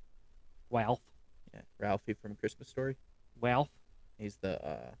in it. Ralph. Yeah. Ralphie from Christmas Story. Ralph. He's the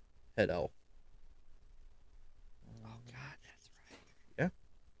head elf. Oh, God, that's right.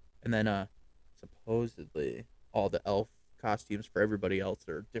 And then supposedly all the elf costumes for everybody else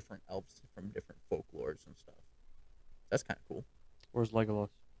are different elves from different folklores and stuff. That's kind of cool. Where's Legolas?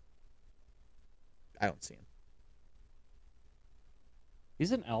 I don't see him.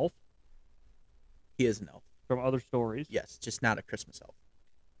 He's an elf He is an elf. from other stories. Yes, just not a Christmas elf.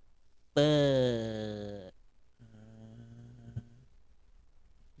 But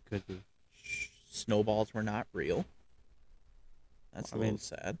He could be. Snowballs were not real. That's I a mean- little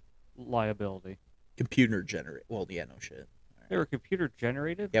sad. Liability. Computer generate. Well, yeah, no shit. All They right. were computer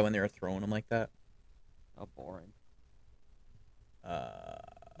generated? Yeah, when they were throwing them like that. How boring.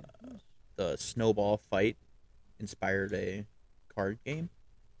 The snowball fight inspired a card game.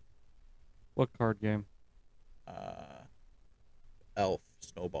 What card game? Elf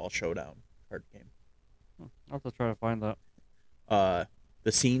Snowball Showdown card game. I'll have to try to find that.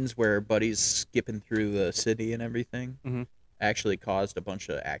 The scenes where Buddy's skipping through the city and everything Mhm. actually caused a bunch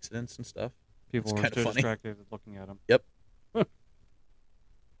of accidents and stuff. People It's were kinda too funny. distracted looking at him. Yep.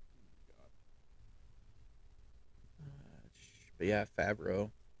 But yeah, Favreau,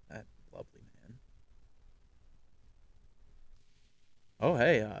 that lovely man. Oh,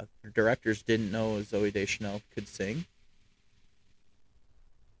 hey, the directors didn't know Zoe Deschanel could sing.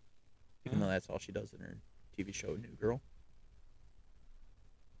 Even though that's all she does in her TV show, New Girl.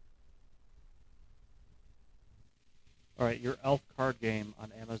 All right, your elf card game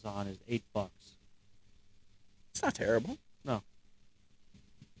on Amazon is $8. It's not terrible. No.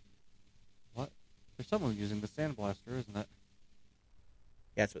 What? There's someone using the sandblaster, isn't it?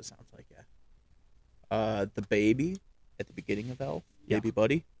 Yeah, that's what it sounds like, yeah. The baby at the beginning of Elf, Yeah. Baby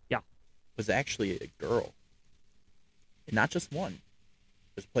Buddy, Yeah. was actually a girl. And not just one.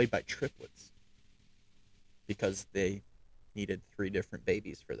 It was played by triplets. Because they needed 3 different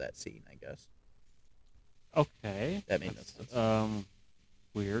babies for that scene, I guess. Okay. That made no That's, sense.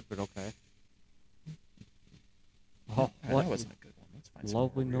 weird, but okay. Oh, That what wasn't a good one. Let's find some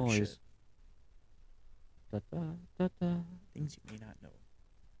lovely more weird noise. shit. Da-da-da-da. Things you may not know.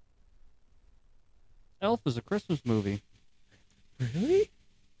 Elf is a Christmas movie. Really?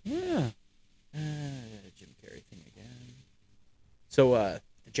 Yeah. Jim Carrey thing again. So,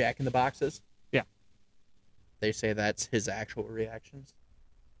 the Jack in the Boxes? Yeah. They say that's his actual reactions.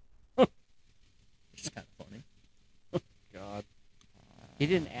 Which is kind of funny. God. he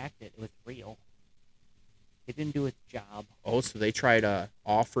didn't act it. It was real. He didn't do his job. Oh, so they tried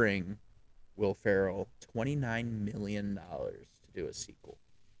offering Will Ferrell $29 million to do a sequel.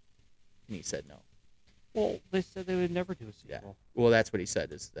 And he said no. Well, they said they would never do a Yeah. sequel. Well, that's what he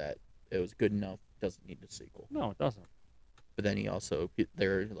said, is that it was good enough, doesn't need a sequel. No, it doesn't. But then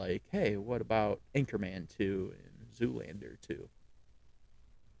they're like, hey, what about Anchorman 2 and Zoolander 2?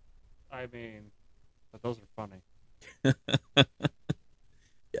 I mean, but those are funny.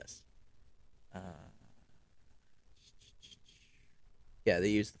 Yes. Yeah, they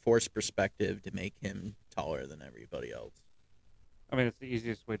use the forced perspective to make him taller than everybody else. I mean, it's the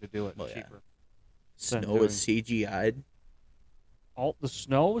easiest way to do it. Well, yeah. Cheaper. Snow is CGI'd. All the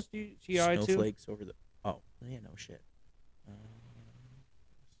snow was CGI too. Snowflakes over the. Oh, yeah, no shit.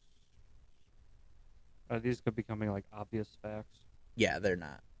 These could be becoming like obvious facts. Yeah, they're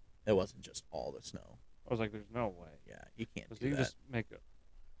not. It wasn't just all the snow. I was like, "There's no way." Yeah, you can't Because do you that. can just make it.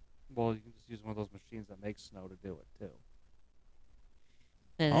 Well, you can just use one of those machines that makes snow to do it too.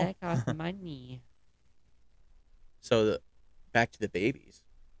 That costs money. So, back to the babies.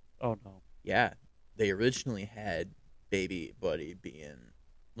 Oh no. Yeah, they originally had Baby Buddy being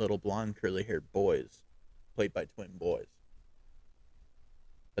little blonde curly-haired boys, played by twin boys.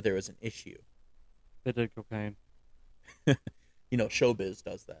 But there was an issue. They did cocaine. Showbiz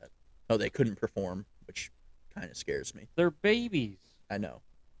does that. Oh, they couldn't perform, which kind of scares me. They're babies. I know.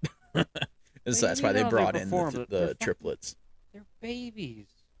 You That's why they know they brought in perform, but they're the triplets. They're babies.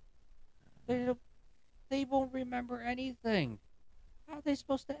 They won't remember anything. How are they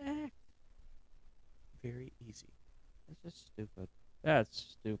supposed to act? Very easy. It's just stupid.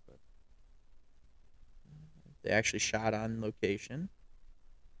 That's stupid. They actually shot on location.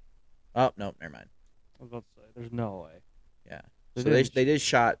 Oh, no, never mind. I was about to say, there's no way. Yeah. They So they didn't did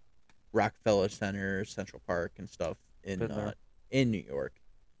shot Rockefeller Center, Central Park, and stuff in New York.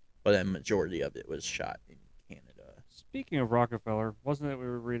 But then majority of it was shot in Canada. Speaking of Rockefeller, wasn't it we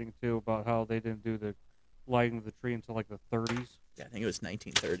were reading too about how they didn't do the lighting of the tree until like the 30s? Yeah, I think it was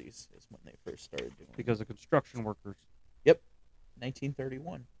 1930s is when they first started doing it. Because of construction workers. Yep.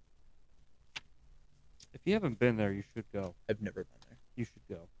 1931. If you haven't been there, you should go. I've never been there. You should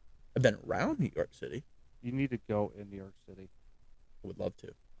go. I've been around New York City. You need to go in New York City. I would love to.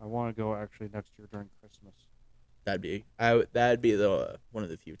 I want to go actually next year during Christmas. That'd be the one of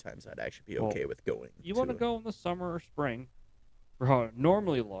the few times I'd actually be okay with going. You want to go in the summer or spring, for how it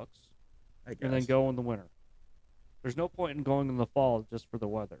normally looks, I guess. and then go in the winter. There's no point in going in the fall just for the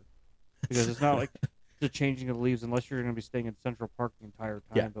weather, because it's not like the changing of the leaves unless you're going to be staying in Central Park the entire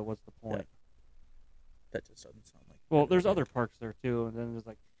time. Yeah. But what's the point? Yeah. That just doesn't sound like. Well, there's other parks there too, and then there's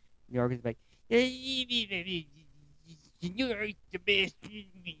like New York is like, New York's the best.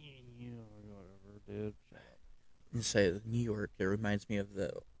 Whatever, dude. Shut up. You say New York, it reminds me of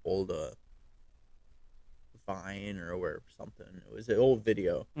the old Vine or where something. It was an old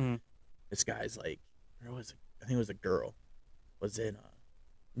video. Mm-hmm. This guy's like, I think it was a girl, was in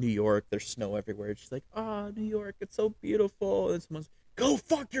New York. There's snow everywhere. She's like, New York, it's so beautiful. And someone's, go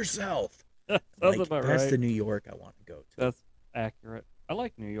fuck yourself. Sounds Like, about that's right. the New York I want to go to. That's accurate. I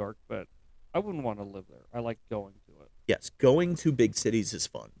like New York, but I wouldn't want to live there. I like going to it. Yes, going to big cities is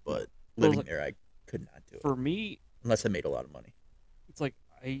fun, but living like, there, I could not do it. For me, Unless I made a lot of money. it's like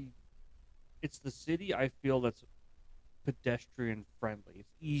it's the city I feel that's pedestrian friendly.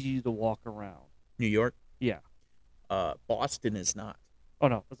 It's easy to walk around. New York? Yeah. Boston is not. Oh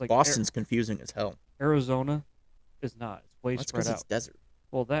no, it's like Boston's confusing as hell. Arizona is not. It's way That's spread because out. it's desert.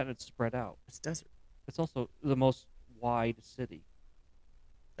 Well, that it's spread out. It's desert. It's also the most wide city.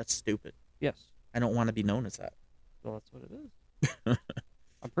 That's stupid. Yes. I don't want to be known as that. So that's what it is.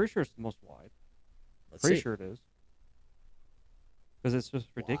 I'm pretty sure it's the most wide. Let's Pretty see. sure it is. Because it's just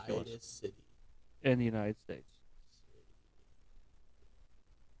ridiculous Widest city. in the United States.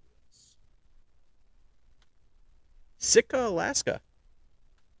 Sitka, Alaska.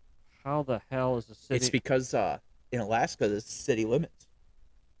 How the hell is the city? It's because in Alaska there's city limits.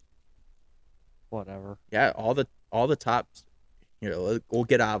 Whatever. Yeah, all the tops. We'll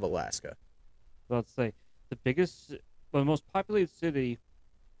get out of Alaska. Let's say the biggest, well, the most populated city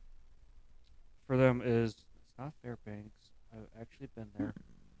for them is it's not Fairbanks. I've actually been there.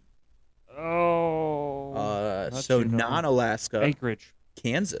 Oh. So non-Alaska, Anchorage.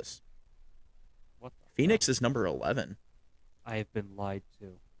 Kansas. What the Phoenix is number 11. I have been lied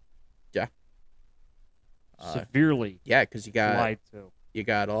to. Yeah. Severely Yeah, because you lied to.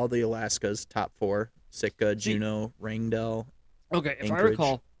 got all the Alaskas top 4: Sitka, Juneau, Ringdale. Okay, if I Anchorage.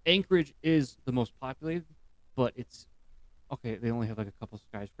 recall, Anchorage is the most populated, but it's okay. They only have like a couple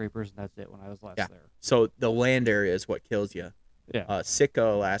skyscrapers, and that's it. When I was last there, So the land area is what kills you. yeah, Sitka,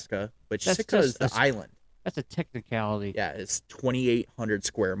 Alaska, which That's Sitka is just the island. that's a technicality. Yeah, it's 2,800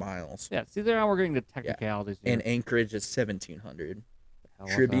 square miles. Yeah. See, now we're getting to technicalities. Here. And Anchorage is 1,700. The hell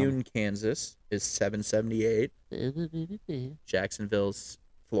with Tribune, Kansas is 778. them. Jacksonville's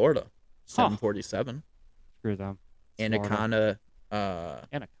Florida, 747. Screw them. Anaconda,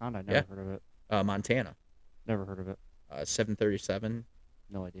 Anaconda. I never yeah. heard of it. Montana, Never heard of it. 737.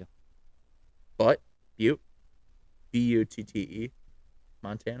 No idea. Butte, Butte,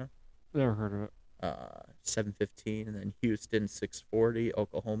 Montana, Never heard of it. 715, and then Houston 640,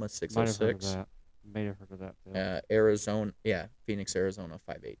 Oklahoma Might have heard of 606, that. May have heard of that too. Arizona, Phoenix, Arizona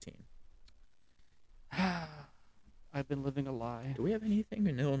 518. I've been living a lie. Do we have anything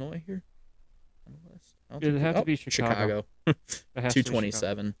in Illinois here on the list? I don't It'd think have to be Chicago. It has to be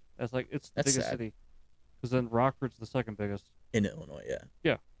 227 That's like it's the That's biggest sad. city. Because then Rockford's the second biggest. in Illinois. Yeah.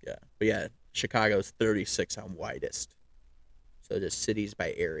 Yeah. Yeah. But yeah, Chicago's 36 on widest. So just cities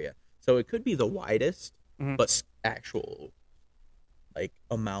by area. So it could be the widest, Mhm. but actual like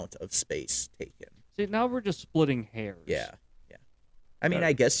amount of space taken. See, now we're just splitting hairs. Yeah. Yeah. I mean,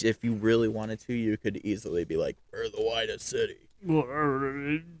 I guess if you really wanted to, you could easily be like, we're the widest city.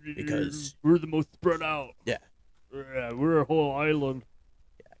 Because- we're the most spread out. Yeah. We're a whole island.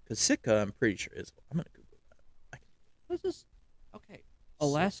 Yeah. Because Sitka, I'm pretty sure is. I'm gonna Google that. This is okay.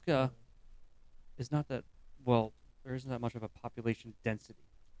 Alaska is not that well. There isn't that much of a population density.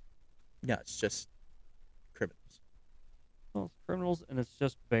 Yeah, it's just criminals. Well, it's criminals, and it's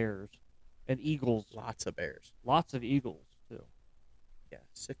just bears and eagles. Lots of bears. Lots of eagles too, Yeah,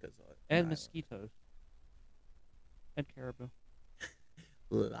 Sitka's an and island. mosquitoes, and caribou.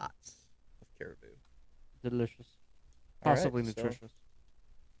 Lots of caribou. Delicious, All right, possibly so- nutritious.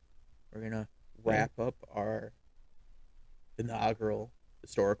 We're gonna wrap up our inaugural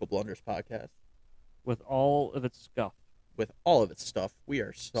Historical Blunders podcast With all of its scuff. with all of its stuff. We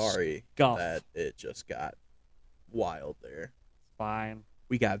are sorry Stuff. that it just got wild there. It's fine.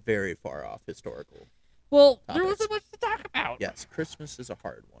 We got very far off historical. Well, there Topics. wasn't much to talk about. Yes, Christmas is a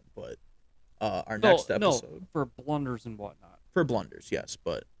hard one, but our No, next episode for blunders and whatnot. for blunders, yes,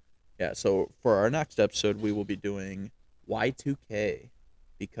 but yeah. So for our next episode, we will be doing Y2K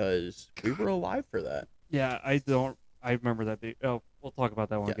because we were alive for that. Yeah, I remember that. We'll talk about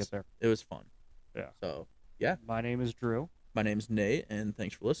that when we Yes. get there. It was fun. Yeah. So yeah, My name is Drew. my name's Nate, and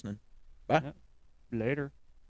thanks for listening. Bye. Yeah. Later.